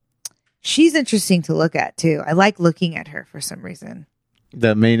 She's interesting to look at too. I like looking at her for some reason.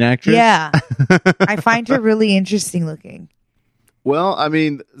 The main actress? Yeah. I find her really interesting looking. Well, I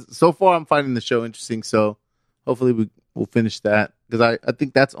mean, so far I'm finding the show interesting, so hopefully we'll finish that. Because I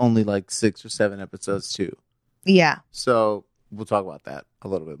think that's only like 6 or 7 episodes too. Yeah. So we'll talk about that a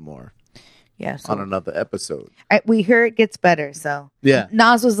little bit more. Yeah. So on another episode. We hear it gets better, so. Yeah.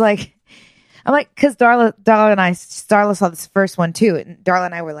 Nas was like, I'm like, because Darla saw this first one too, and Darla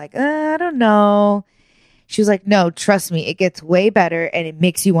and I were like, I don't know. She was like, no, trust me, it gets way better, and it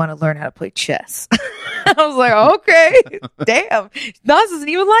makes you want to learn how to play chess. I was like, okay, damn. Nas doesn't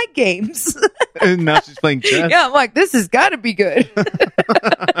even like games. And now she's playing chess. Yeah, I'm like, this has got to be good.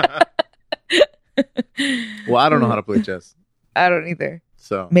 Well, I don't know how to play chess. I don't either.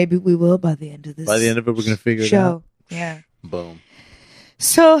 So maybe we will by the end of this. By the end of it, we're going to figure it out. Yeah. Boom.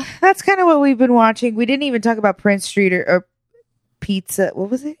 So that's kind of what we've been watching. We didn't even talk about Prince Street or pizza. What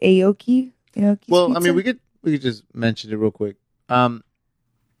was it? Aoki? Well, pizza? I mean, we could just mention it real quick.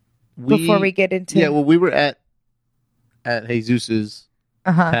 Before we get into we were at Jesus's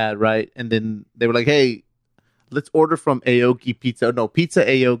pad, right? And then they were like, "Hey, let's order from Aoki Pizza." No, Pizza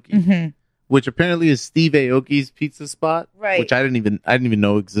Aoki, which apparently is Steve Aoki's pizza spot, right? Which I didn't even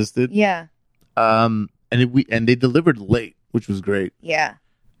know existed. Yeah. And they delivered late, which was great. Yeah.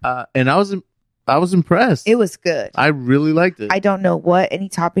 And I was impressed. It was good. I really liked it. I don't know what any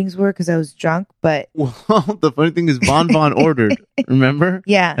toppings were because I was drunk, but well, the funny thing is, Von ordered. Remember?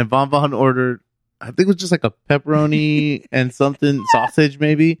 Yeah. And Von ordered. I think it was just like a pepperoni and something sausage,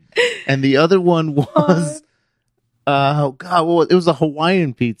 maybe. And the other one was, oh god, it was a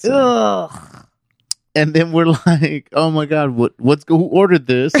Hawaiian pizza. Ugh. And then we're like, oh my god, who ordered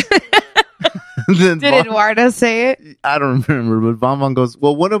this? Then did Eduardo say it? I don't remember, but Von goes,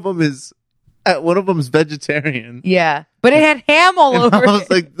 well, one of them is vegetarian. Yeah, but it had ham all over. I was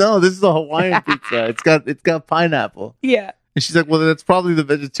like, no, this is a Hawaiian pizza. It's got pineapple. Yeah. And she's like, well, that's probably the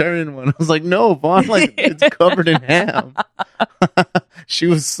vegetarian one. I was like, no, Vaughn, like it's covered in ham. She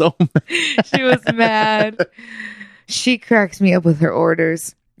was so mad. She was mad. She cracks me up with her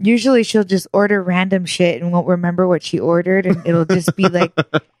orders. Usually she'll just order random shit and won't remember what she ordered, and it'll just be like,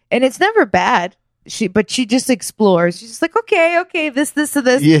 and it's never bad. But she just explores. She's just like, okay, this, and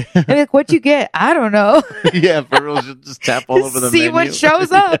this. Yeah. And like, what'd you get? I don't know. Yeah, for real, she'll just tap all over the See menu. what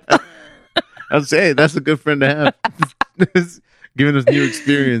shows up. I was saying, that's a good friend to have. Giving us new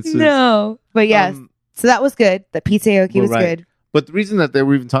experiences. No. But yes, so that was good. The Pizza Aoki was good. But the reason that they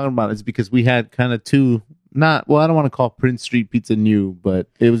were even talking about it is because we had kind of two, I don't want to call Prince Street Pizza new, but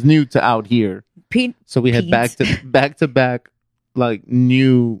it was new to out here. So we had back to back like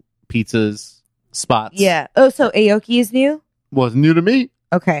new pizzas spots. Yeah. Oh, so Aoki is new? Was new to me.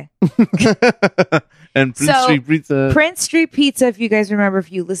 Okay. And Prince Street Pizza, if you guys remember,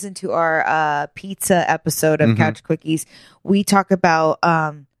 if you listen to our pizza episode of Couch Quickies, we talk about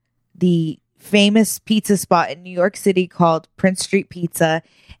the famous pizza spot in New York City called Prince Street Pizza,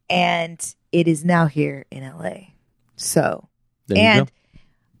 and it is now here in LA. So, and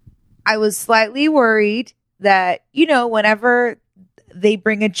I was slightly worried that, whenever they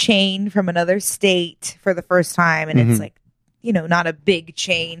bring a chain from another state for the first time, and it's like, not a big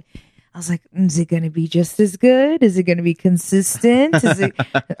chain, I was like, is it going to be just as good? Is it going to be consistent?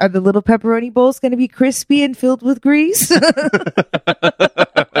 Are the little pepperoni bowls going to be crispy and filled with grease?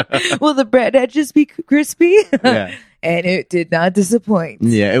 Will the bread edges be crispy? Yeah. And it did not disappoint.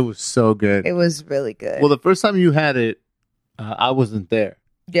 Yeah, it was so good. It was really good. Well, the first time you had it, I wasn't there.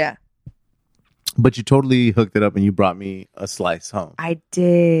 Yeah. But you totally hooked it up and you brought me a slice home. I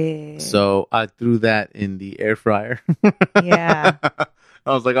did. So I threw that in the air fryer. Yeah.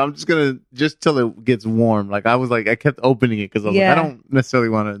 I was like, I'm just going to, just till it gets warm. Like, I kept opening it because I was like, I don't necessarily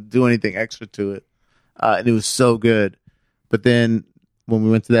want to do anything extra to it. And it was so good. But then when we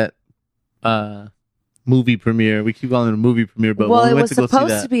went to that movie premiere, we keep calling it a movie premiere, but when we went to go see that, it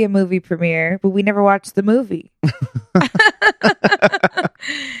was supposed to be a movie premiere, but we never watched the movie.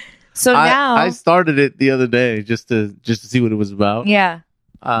 So now I started it the other day just to see what it was about. yeah.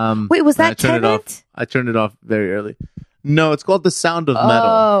 Wait, was that Tenet? I turned it off very early. No, it's called The Sound of Metal.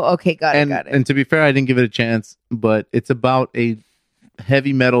 Oh, okay, got it. And to be fair, I didn't give it a chance, but it's about a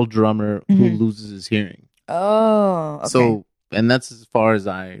heavy metal drummer who loses his hearing. Oh, okay. So, and that's as far as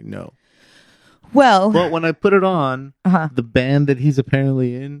I know. Well, But when I put it on, the band that he's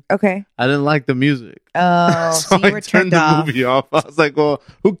apparently in, okay. I didn't like the music. Oh, so you I were turned turned off. the movie off. I was like, well,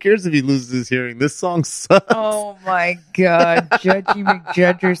 who cares if he loses his hearing? This song sucks. Oh my God, Judgy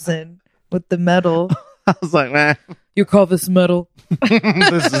McJudgerson with the metal. I was like, man, You call this metal?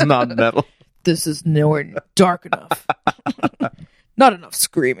 this is not metal. This is nowhere dark enough. Not enough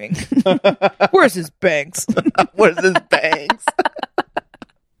screaming. Where's his bangs? Where's his bangs?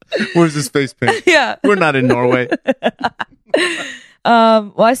 Where's his face paint? Yeah. We're not in Norway.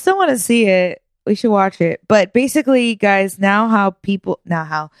 Well, I still want to see it. We should watch it. But basically, guys, I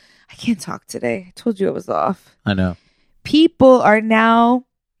can't talk today. I told you I was off. I know. People are now,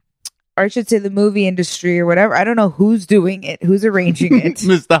 or I should say the movie industry or whatever. I don't know who's doing it, who's arranging it.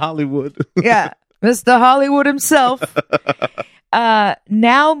 Mr. Hollywood. Yeah. Mr. Hollywood himself.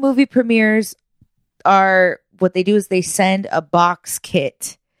 Now movie premieres are, what they do is they send a box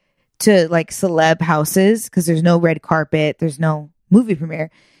kit to like celeb houses because there's no red carpet, there's no movie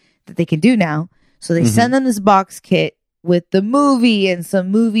premiere that they can do now. So they send them this box kit with the movie and some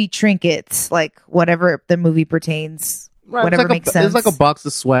movie trinkets, like whatever the movie pertains, Right, whatever makes sense. It's like a box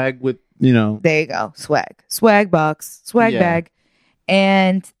of swag with, There you go. Swag box, swag bag.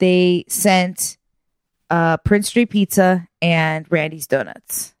 And they sent Prince Street Pizza and Randy's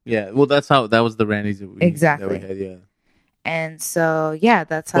Donuts. Yeah, well, that was the Randy's that we had, yeah. And so, yeah,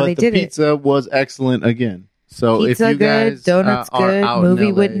 that's how they did it. The pizza was excellent again. So Pizza if you good, guys donuts are good, out movie in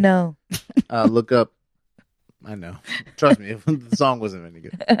LA, wouldn't know. Look up. I know. Trust me, the song wasn't any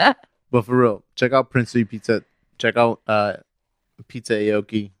good. But for real, check out Prince Street Pizza. Check out Pizza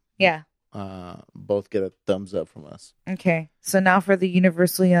Aoki. Yeah. Both get a thumbs up from us. Okay. So now for the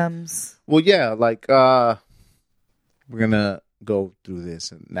Universal Yums. Well, yeah, like we're gonna go through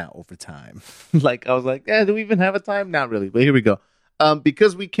this now over time. Like I was like, do we even have a time? Not really, but here we go.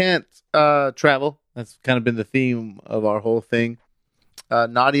 Because we can't travel. That's kind of been the theme of our whole thing.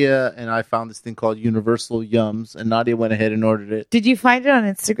 Nadia and I found this thing called Universal Yums, and Nadia went ahead and ordered it. Did you find it on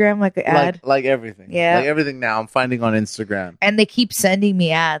Instagram, like an ad? Like everything. Yeah. Like everything now I'm finding on Instagram. And they keep sending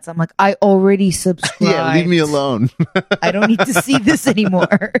me ads. I'm like, I already subscribed. Yeah, leave me alone. I don't need to see this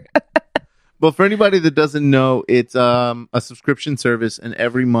anymore. But for anybody that doesn't know, it's a subscription service, and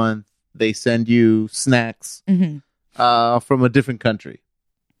every month they send you snacks from a different country.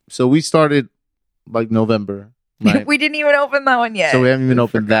 So we started like November. Right? We didn't even open that one yet. So we haven't even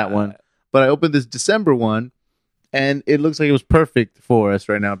opened that one. But I opened this December one, and it looks like it was perfect for us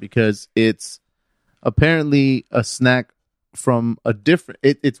right now because it's apparently a snack from a different...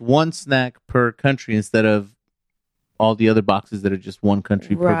 It's one snack per country instead of all the other boxes that are just one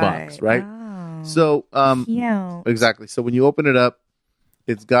country per box, right? Oh. So, Cute. exactly. So when you open it up,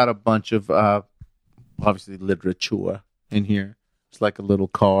 it's got a bunch of, obviously, literature in here. It's like a little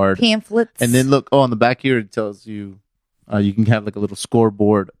card. Pamphlets. And then look, on the back here, it tells you, you can have like a little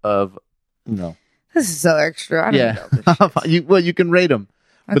scoreboard of, This is so extra. I don't know this shit. you can rate them.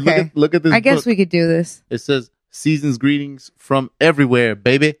 But Okay. look at this I guess book. we could do this. It says, season's greetings from everywhere,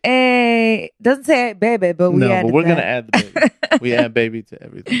 baby. Hey, doesn't say baby, but we No, added but we're going to that. add the baby. We add baby to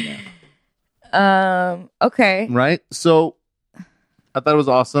everything now. Okay. Right? So I thought it was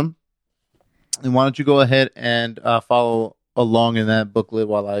awesome. And why don't you go ahead and follow along in that booklet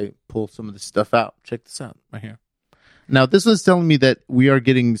while I pull some of this stuff out. Check this out right here. Now, this one's telling me that we are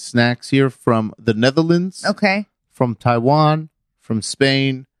getting snacks here from the Netherlands, Okay. from Taiwan, from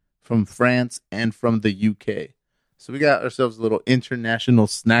Spain, from France, and from the UK. So we got ourselves a little international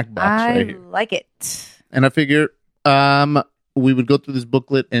snack box I right here. like it. And I figure we would go through this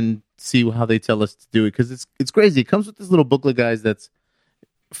booklet and see how they tell us to do it, because it's crazy. It comes with this little booklet, guys, that's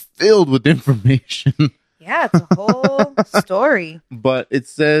filled with information. Yeah, it's a whole story. But it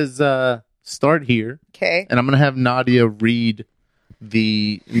says start here. Okay. And I'm going to have Nadia read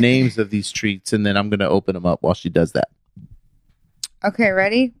the names of these treats, and then I'm going to open them up while she does that. Okay,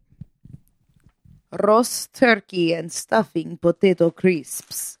 ready? Roast turkey and stuffing potato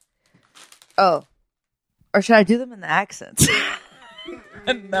crisps. Oh. Or should I do them in the accents?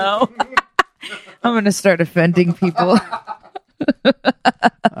 No. I'm going to start offending people.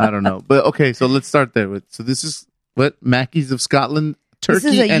 I don't know. But okay, so let's start there. So this is what? Mackey's of Scotland, This is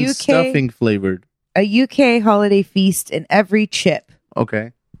turkey a and UK stuffing flavored. A UK holiday feast in every chip.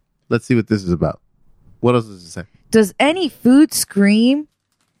 Okay. Let's see what this is about. What else does it say? Does any food scream,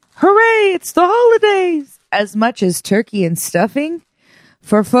 "Hooray, it's the holidays," as much as turkey and stuffing?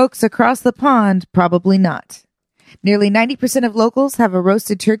 For folks across the pond, probably not. Nearly 90% of locals have a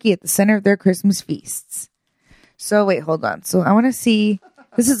roasted turkey at the center of their Christmas feasts. So wait, hold on. So I want to see.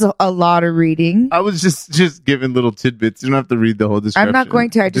 This is a lot of reading. I was just giving little tidbits. You don't have to read the whole description. I'm not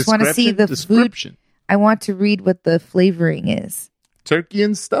going to. I just want to see the description. food. I want to read what the flavoring is. Turkey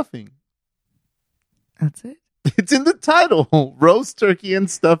and stuffing. That's it. It's in the title. Roast turkey and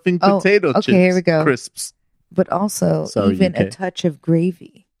stuffing potato chips. Okay, here we go. Crisps. But also even a touch of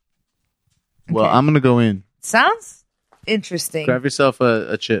gravy. Well, I'm going to go in. Sounds interesting. Grab yourself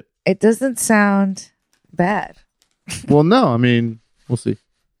a chip. It doesn't sound bad. Well, no. I mean, we'll see.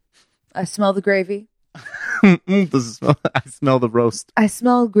 I smell the gravy. Does it smell? I smell the roast. I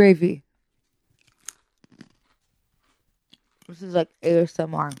smell gravy. This is like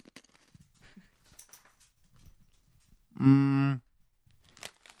ASMR. I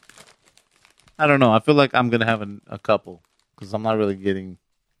don't know. I feel like I'm going to have a couple because I'm not really getting...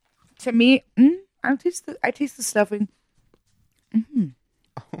 To me, I taste the stuffing. Mm-hmm.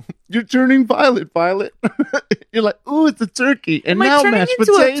 You're turning violet. You're like, ooh, it's a turkey. And now mashed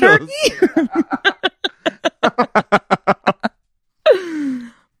potatoes.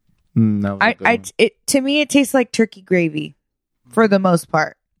 To me, it tastes like turkey gravy for the most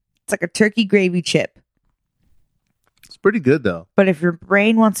part. It's like a turkey gravy chip. It's pretty good, though. But if your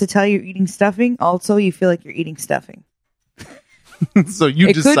brain wants to tell you you're eating stuffing, also you feel like you're eating stuffing. So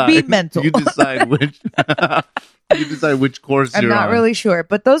it could be mental. You decide which. You decide which course you're on. I'm not really sure,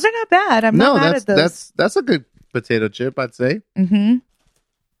 but those are not bad. I'm not mad at those. That's a good potato chip, I'd say. Mm-hmm.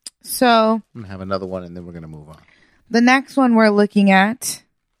 So I'm gonna have another one, and then we're gonna move on. The next one we're looking at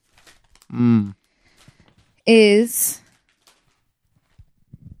is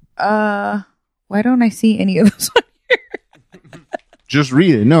why don't I see any of those on here? Just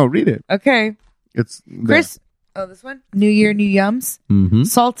read it. No, read it. Okay. It's Chris. Oh, this one? New Year, New Yums. Mm-hmm.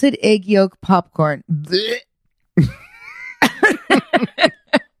 Salted egg yolk popcorn.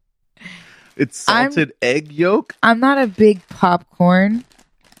 It's salted egg yolk? I'm not a big popcorn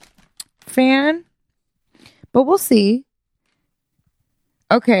fan, but we'll see.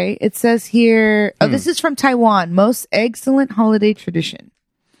 Okay, it says here, this is from Taiwan. Most excellent holiday tradition.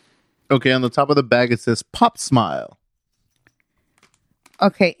 Okay, on the top of the bag it says Pop Smile.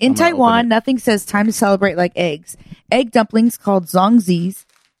 Okay, in Taiwan, nothing says time to celebrate like eggs. Egg dumplings called zongzis,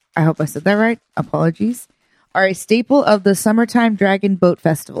 I hope I said that right, apologies, are a staple of the Summertime Dragon Boat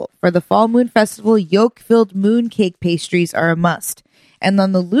Festival. For the Fall Moon Festival, yolk-filled moon cake pastries are a must. And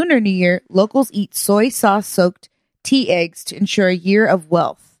on the Lunar New Year, locals eat soy sauce-soaked tea eggs to ensure a year of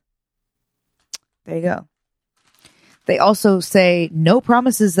wealth. There you go. They also say no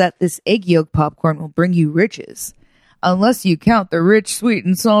promises that this egg yolk popcorn will bring you riches, unless you count the rich, sweet,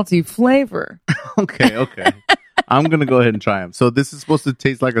 and salty flavor. Okay. I'm going to go ahead and try them. So this is supposed to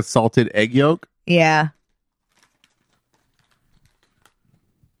taste like a salted egg yolk? Yeah.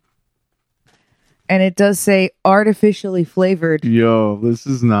 And it does say artificially flavored. Yo, this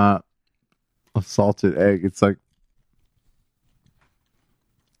is not a salted egg. It's like...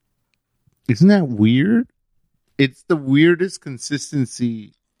 Isn't that weird? It's the weirdest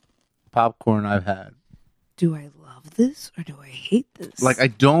consistency popcorn I've had. Do I love this or do I hate this? Like, I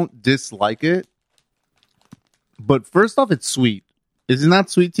don't dislike it. But first off, it's sweet. Isn't that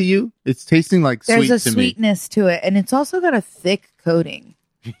sweet to you? It's tasting like sweet to me. There's a sweetness to it. And it's also got a thick coating.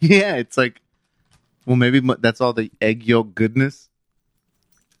 Yeah, it's like... Well, maybe that's all the egg yolk goodness.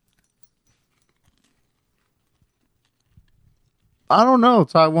 I don't know,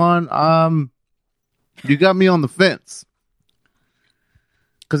 Taiwan. You got me on the fence.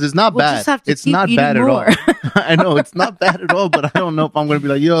 Because it's not bad. It's not bad at all. I know, it's not bad at all, but I don't know if I'm going to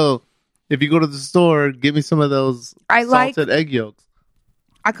be like, yo, if you go to the store, give me some of those salted egg yolks.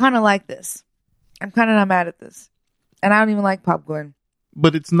 I kind of like this. I'm kind of not mad at this. And I don't even like popcorn.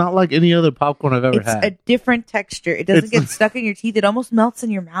 But it's not like any other popcorn I've ever had. It's a different texture. It doesn't get stuck in your teeth. It almost melts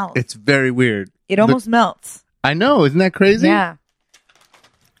in your mouth. It's very weird. It almost melts. I know. Isn't that crazy? Yeah.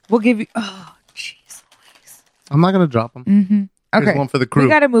 We'll give you... Oh, jeez. I'm not going to drop them. Mm-hmm. Okay. Here's one for the crew. We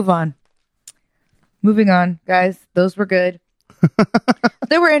got to move on. Moving on, guys. Those were good.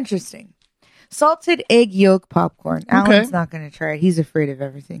 They were interesting. Salted egg yolk popcorn. Alan's not going to try it. He's afraid of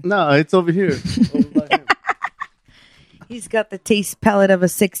everything. No, it's over here. Over by him. He's got the taste palate of a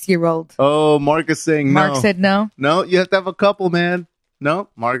 6-year-old. Oh, Mark is saying no. Mark said no? No, you have to have a couple, man. No,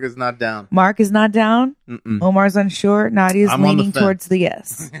 Mark is not down. Mark is not down? Mm-mm. Omar's unsure. Nadia's leaning towards the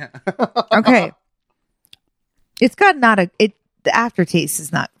yes. Okay. It's got the aftertaste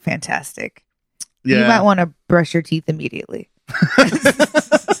is not fantastic. You Yeah. might want to brush your teeth immediately.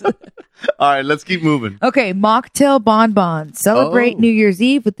 All right, let's keep moving. Okay, mocktail bonbons. Celebrate Oh. New Year's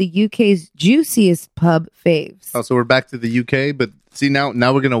Eve with the UK's juiciest pub faves. Oh, so we're back to the UK, but see now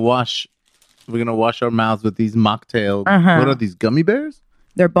we're gonna wash our mouths with these mocktail. Uh-huh. What are these, gummy bears?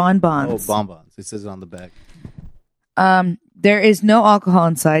 They're Oh, bonbons. bonbons. It says it on the back. There is no alcohol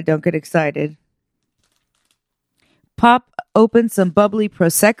inside. Don't get excited. Pop open some bubbly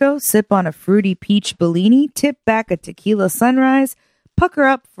Prosecco, sip on a fruity peach Bellini, tip back a tequila sunrise, pucker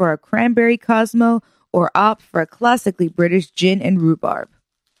up for a cranberry Cosmo, or opt for a classically British gin and rhubarb.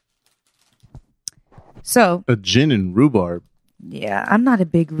 So, A gin and rhubarb. yeah, I'm not a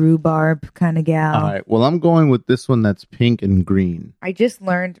big rhubarb kind of gal. All right. Well, I'm going with this one that's pink and green. I just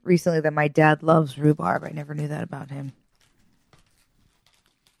learned recently that my dad loves rhubarb. I never knew that about him.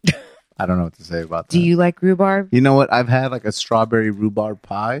 I don't know what to say about that. Do you like rhubarb? You know what? I've had like a strawberry rhubarb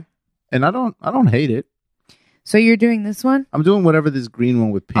pie, and I don't hate it. So you're doing this one? I'm doing whatever this green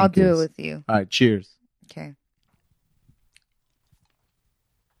one with pink I'll do is. it with you. All right, cheers. Okay.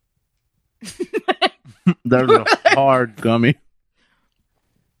 That was a hard gummy.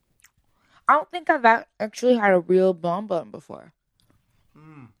 I don't think I've actually had a real bonbon before.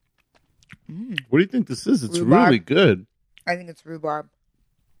 What do you think this is? It's Rhubarb. really good. I think it's rhubarb.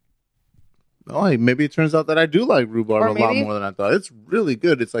 Oh, hey, maybe it turns out that I do like rhubarb Or a lot maybe- more than I thought. It's really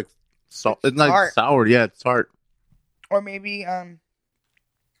good. It's like salt. It's like tart. sour. Yeah, it's tart. Or maybe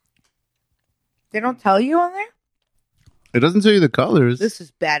they don't tell you on there? It doesn't tell you the colors. This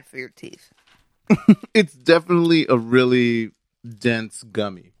is bad for your teeth. It's definitely a really dense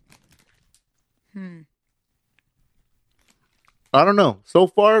gummy. I don't know. So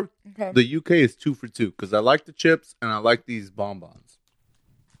far, Okay. the UK is 2 for 2 because I like the chips and I like these bonbons.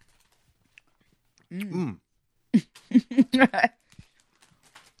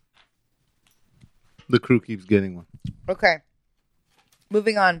 The crew keeps getting one. Okay.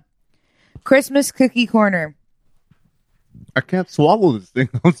 Moving on. Christmas cookie corner. I can't swallow this thing.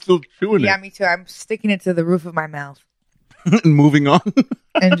 I'm still chewing Yeah, me too. I'm sticking it to the roof of my mouth it. Moving on.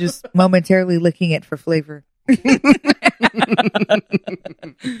 and just momentarily licking it for flavor.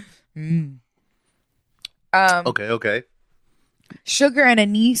 Okay. Sugar and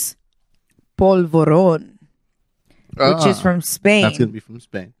anise polvoron, which is from Spain. That's gonna be from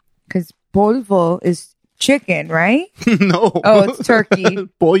Spain. Because polvo is chicken, right? No. Oh, it's turkey.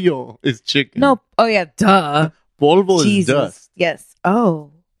 Pollo is chicken. No. Oh, yeah. Duh. Polvo Jesus. is dust. Yes.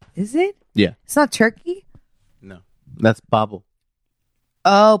 Oh, is it? Yeah. It's not turkey? No. That's pavo.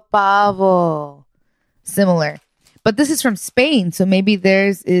 Oh, pavo. Similar. But this is from Spain, so maybe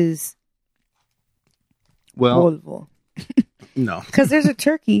theirs is Well, polvo. no. Because there's a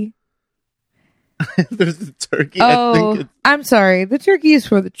turkey. There's a turkey. I Oh, think I'm sorry. The turkey is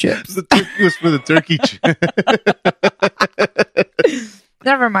for the chips. the turkey was for the turkey chip.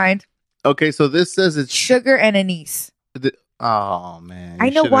 Never mind. Okay, so this says it's Sugar and anise. oh man. I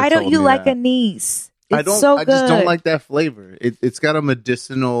know. should've Why don't told you me like that. anise? It's I don't so I good. just don't like that flavor. It's got a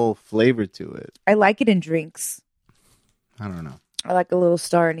medicinal flavor to it. I like it in drinks. I don't know. I like a little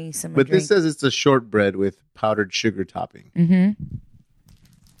star anise in my But drink. this says it's a shortbread with powdered sugar topping.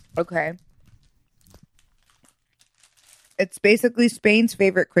 Mm-hmm. Okay. It's basically Spain's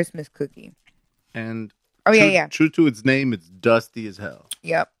favorite Christmas cookie. And Oh, true, yeah. true to its name, it's dusty as hell.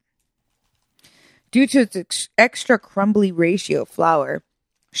 Yep. Due to its extra crumbly ratio of flour,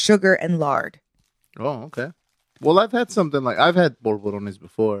 sugar, and lard. Oh, okay. Well, I've had polvorones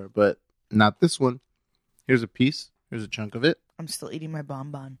before, but not this one. Here's a piece. Here's a chunk of it. I'm still eating my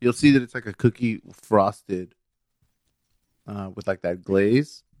bonbon. You'll see that it's like a cookie frosted with like that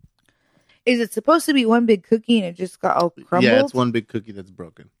glaze. Is it supposed to be one big cookie and it just got all crumbled? Yeah, it's one big cookie that's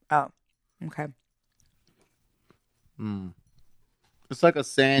broken. Oh, okay. It's like a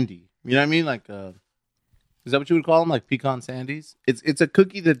sandy. You know what I mean? Like is that what you would call them? Like pecan sandies? It's a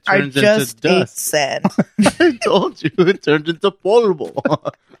cookie that I turns just into ate dust. sand. I told you it turns into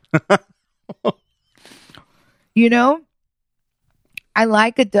polvo. You know, I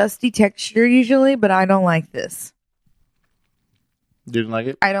like a dusty texture usually, but I don't like this. Didn't like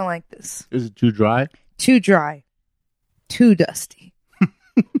it? I don't like this. Is it too dry? Too dry. Too dusty.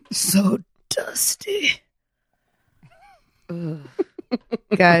 So dusty. Ugh.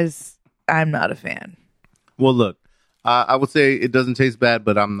 Guys, I'm not a fan. Well, look, I would say it doesn't taste bad,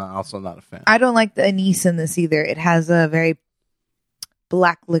 but I'm also not a fan. I don't like the anise in this either. It has a very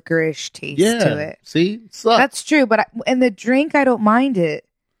black licorice taste to it. See? It sucks. That's true, but in the drink, I don't mind it.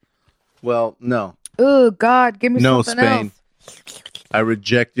 Well, no. Oh, God, give me No, something Spain. else. I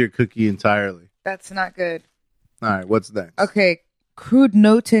reject your cookie entirely. That's not good. All right, what's next? Okay, Crude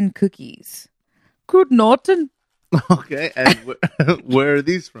Noten cookies. Krootnoten. Okay, and where are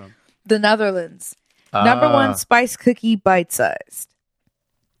these from? The Netherlands. Number one spice cookie, bite-sized.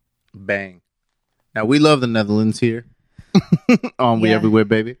 Bang. Now, we love the Netherlands here. We Yeah. everywhere,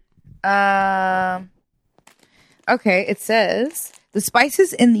 baby. Okay, it says, the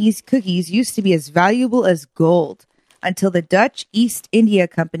spices in these cookies used to be as valuable as gold until the Dutch East India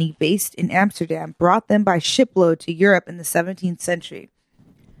Company based in Amsterdam brought them by shipload to Europe in the 17th century.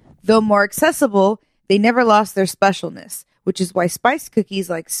 Though more accessible, they never lost their specialness, which is why spice cookies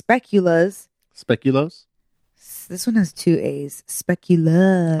like Speculas, Speculoos? this one has 2 A's,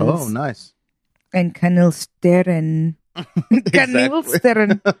 Speculas, Oh, nice. and Kanelsteren.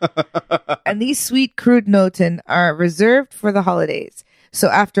 Kanelsteren. And these sweet Krootnoten are reserved for the holidays. So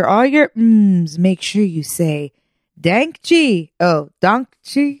after all your mms, make sure you say dankchi. Oh,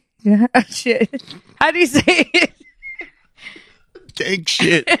 dankchi? Shit. How do you say it? Dank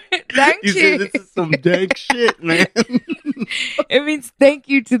shit. Thank You you. said this is some dank shit, man. It means thank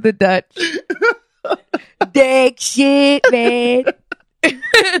you to the Dutch. Dank shit, man.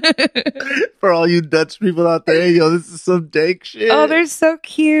 For all you Dutch people out there, yo, this is some dank shit. Oh, they're so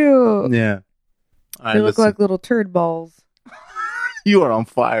cute. Yeah. All right, They look listen. like little turd balls. You are on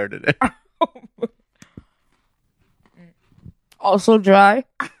fire today. Also dry.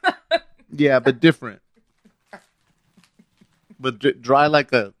 Yeah, but different. But dry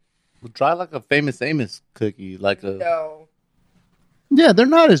like a Famous Amos cookie. No. Yeah, they're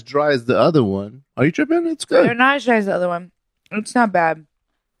not as dry as the other one. Are you tripping? It's They're good. not as dry as the other one. It's not bad.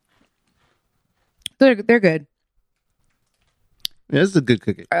 They're good. Yeah, it's a good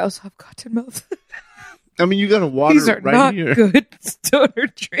cookie. I also have cotton mouth. I mean, you got to water These are right not here. good stoner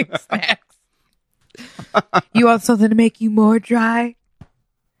drink snacks. You want something to make you more dry?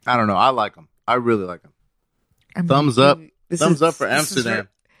 I don't know. I like them. I really like them. I'm Thumbs gonna up. give you- this Thumbs is- up for this is Amsterdam.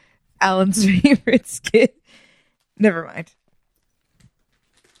 Alan's favorite skit. Never mind.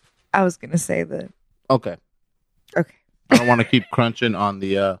 I was gonna say the Okay. okay. I don't want to keep crunching on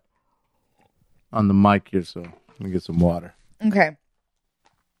the mic here, so let me get some water. Okay.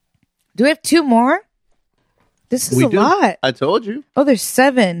 Do we have 2 more? This is We a do. lot. I told you. Oh, there's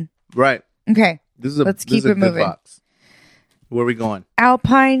 7. Right. Okay. This is a Let's this is keep a it good moving. box. Where are we going?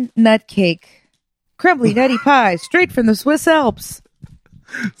 Alpine nut cake. Crumbly nutty pie straight from the Swiss Alps.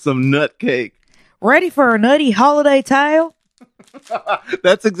 Some nut cake. Ready for a nutty holiday tale?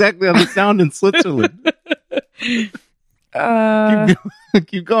 That's exactly how they sound in Switzerland. Keep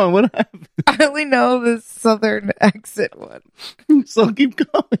going. What happened? I only know the southern accent one. So keep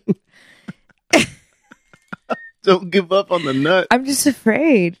going. Don't give up on the nut. I'm just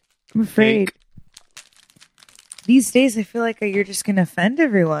afraid. I'm afraid. Cake. These days, I feel like you're just going to offend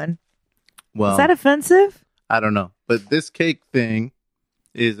everyone. Well, Is that offensive? I don't know. But this cake thing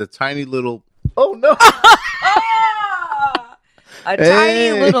is a tiny little... Oh, no. A Hey.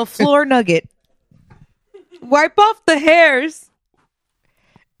 tiny little floor nugget. Wipe off the hairs.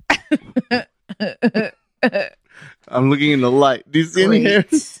 I'm looking in the light. Do you see any Great.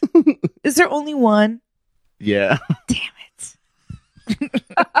 hairs? Is there only one? Yeah. Damn it.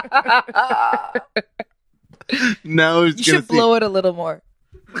 Now it's You gonna should blow it a little more.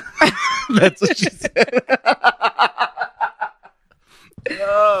 That's what she said.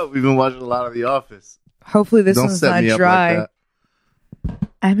 Oh, we've been watching a lot of The Office. Hopefully this Don't one's set not me up dry. like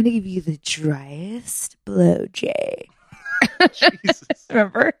I'm going to give you the driest blow, Jay. that. Jesus.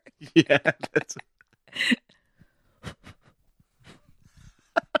 Remember? Yeah, that's.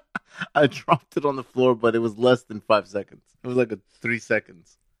 I dropped it on the floor, but it was less than 5 seconds. It was like 3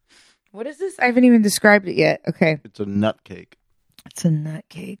 seconds. What is this? I haven't even described it yet. Okay. It's a nut cake. It's a nut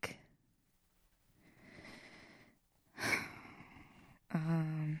cake.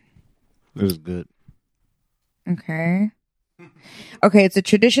 It was good. Okay. Okay, it's a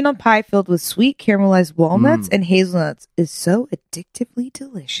traditional pie filled with sweet caramelized walnuts and hazelnuts. It's so addictively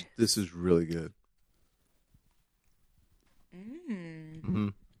delicious. This is really good.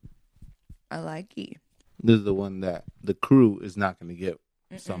 I like it. This is the one that the crew is not going to get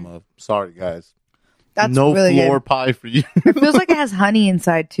some of. Sorry, guys. That's no really floor good. pie for you. It feels like it has honey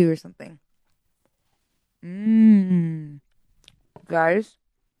inside too or something. Guys,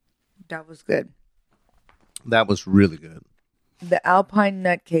 that was good. That was really good. The Alpine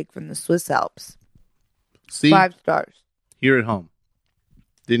nut cake from the Swiss Alps. See, 5 stars. here at home.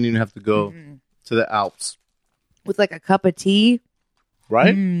 Didn't even have to go to the Alps. With like a cup of tea. Right?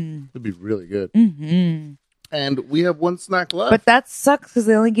 It'd be really good. Mm-hmm. And we have one snack left. But that sucks because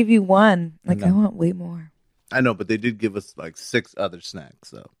they only give you one. Like, I know. want way more. I know, but they did give us like 6 other snacks.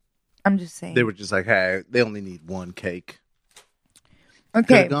 So I'm just saying. they were just like, hey, they only need one cake. Could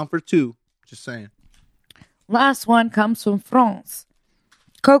Okay. have gone for 2. Just saying. Last one comes from France.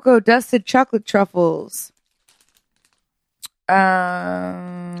 Cocoa dusted chocolate truffles.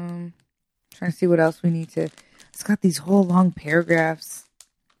 Trying to see what else we need to. It's got these whole long paragraphs.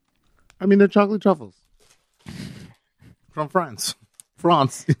 I mean, they're chocolate truffles from France.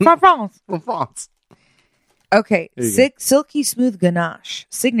 France. From France. From France. Okay, There you silky smooth ganache,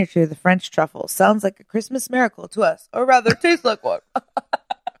 signature of the French truffle. Sounds like a Christmas miracle to us, or rather, tastes like one.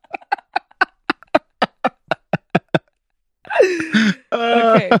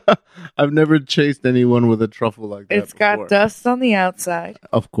 Okay. I've never chased anyone with a truffle like that. It's got before. dust on the outside.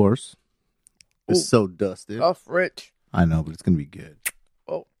 Of course. It's Ooh. so dusted. Off rich. I know, but it's gonna be good.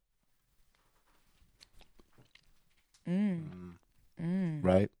 Oh.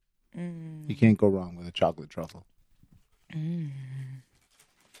 Right? You can't go wrong with a chocolate truffle.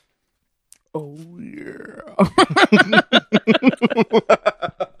 Oh yeah.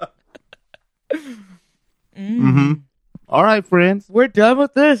 All right, friends. We're done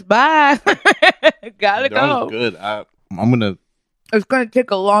with this. Bye. Gotta That go. was good. I'm gonna. It's gonna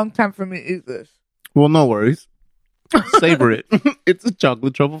take a long time for me to eat this. Well, no worries. Savor it. It's a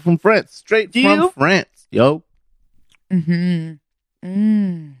chocolate truffle from France, straight Do from you? France, yo.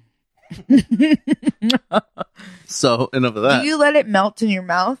 So enough of that. Do you let it melt in your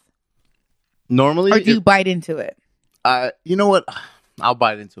mouth, Normally, or do you bite into it? you know what? I'll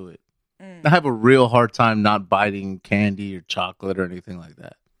bite into it. I have a real hard time not biting candy or chocolate or anything like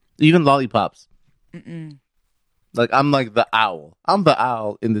that. Even lollipops. Like, I'm like the owl. I'm the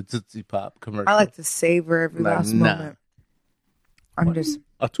owl in the Tootsie Pop commercial. I like to savor every Like, last nah. moment. I'm just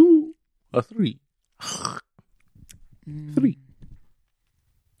a 2, a 3. 3.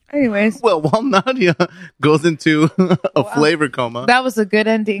 anyways. Well, while Nadia goes into a flavor coma, That was a good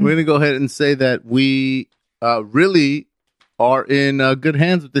ending. we're going to go ahead and say that we really are in good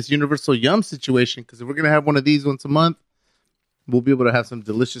hands with this Universal Yum situation, because if we're going to have one of these once a month, we'll be able to have some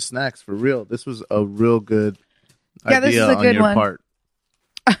delicious snacks for real. This was a real good idea this is a on good your one. part.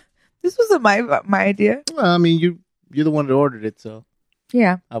 This wasn't my idea. Well, I mean, you're the one that ordered it, so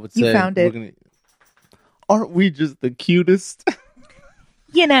Yeah, I would say you found it. Aren't we just the cutest?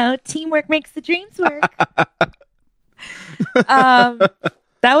 You know, teamwork makes the dreams work. That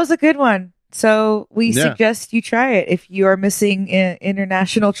was a good one. So we suggest you try it if you are missing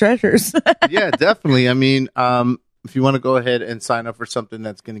international treasures. Yeah, definitely. I mean, if you want to go ahead and sign up for something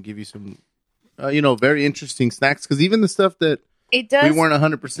that's going to give you some, very interesting snacks, because even the stuff that It does. we weren't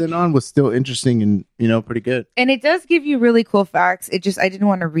 100% on was still interesting and, pretty good. And it does give you really cool facts. I didn't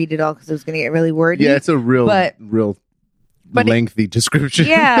want to read it all because it was going to get really wordy. Yeah, it's a real but lengthy description.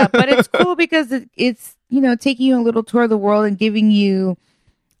 Yeah, but it's cool because it's taking you a little tour of the world and giving you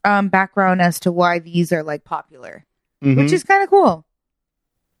background as to why these are like popular, which is kind of cool.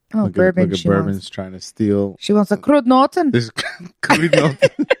 Oh, look bourbon! Look at Bourbon's trying to steal. She wants a Krudnoten. This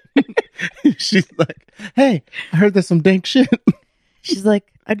She's like, hey, I heard there's some dank shit. She's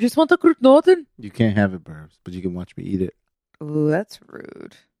like, I just want a Krudnoten. You can't have it, Burbs, but you can watch me eat it. Ooh, that's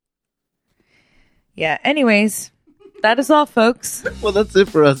rude. Yeah. Anyways, that is all, folks. Well, that's it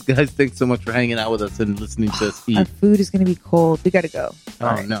for us, guys. Thanks so much for hanging out with us and listening to us eat. Our food is going to be cold. We got to go.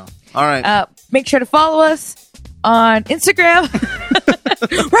 Oh, no. All right. Make sure to follow us on Instagram.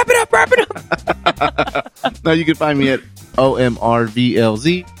 Wrap it up. Now you can find me at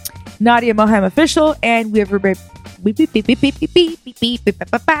OMRVLZ. Nadia Moham Official, and we have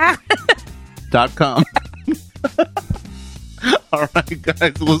 .com. All right,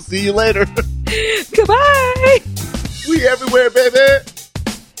 guys. We'll see you later. Goodbye. We everywhere, baby.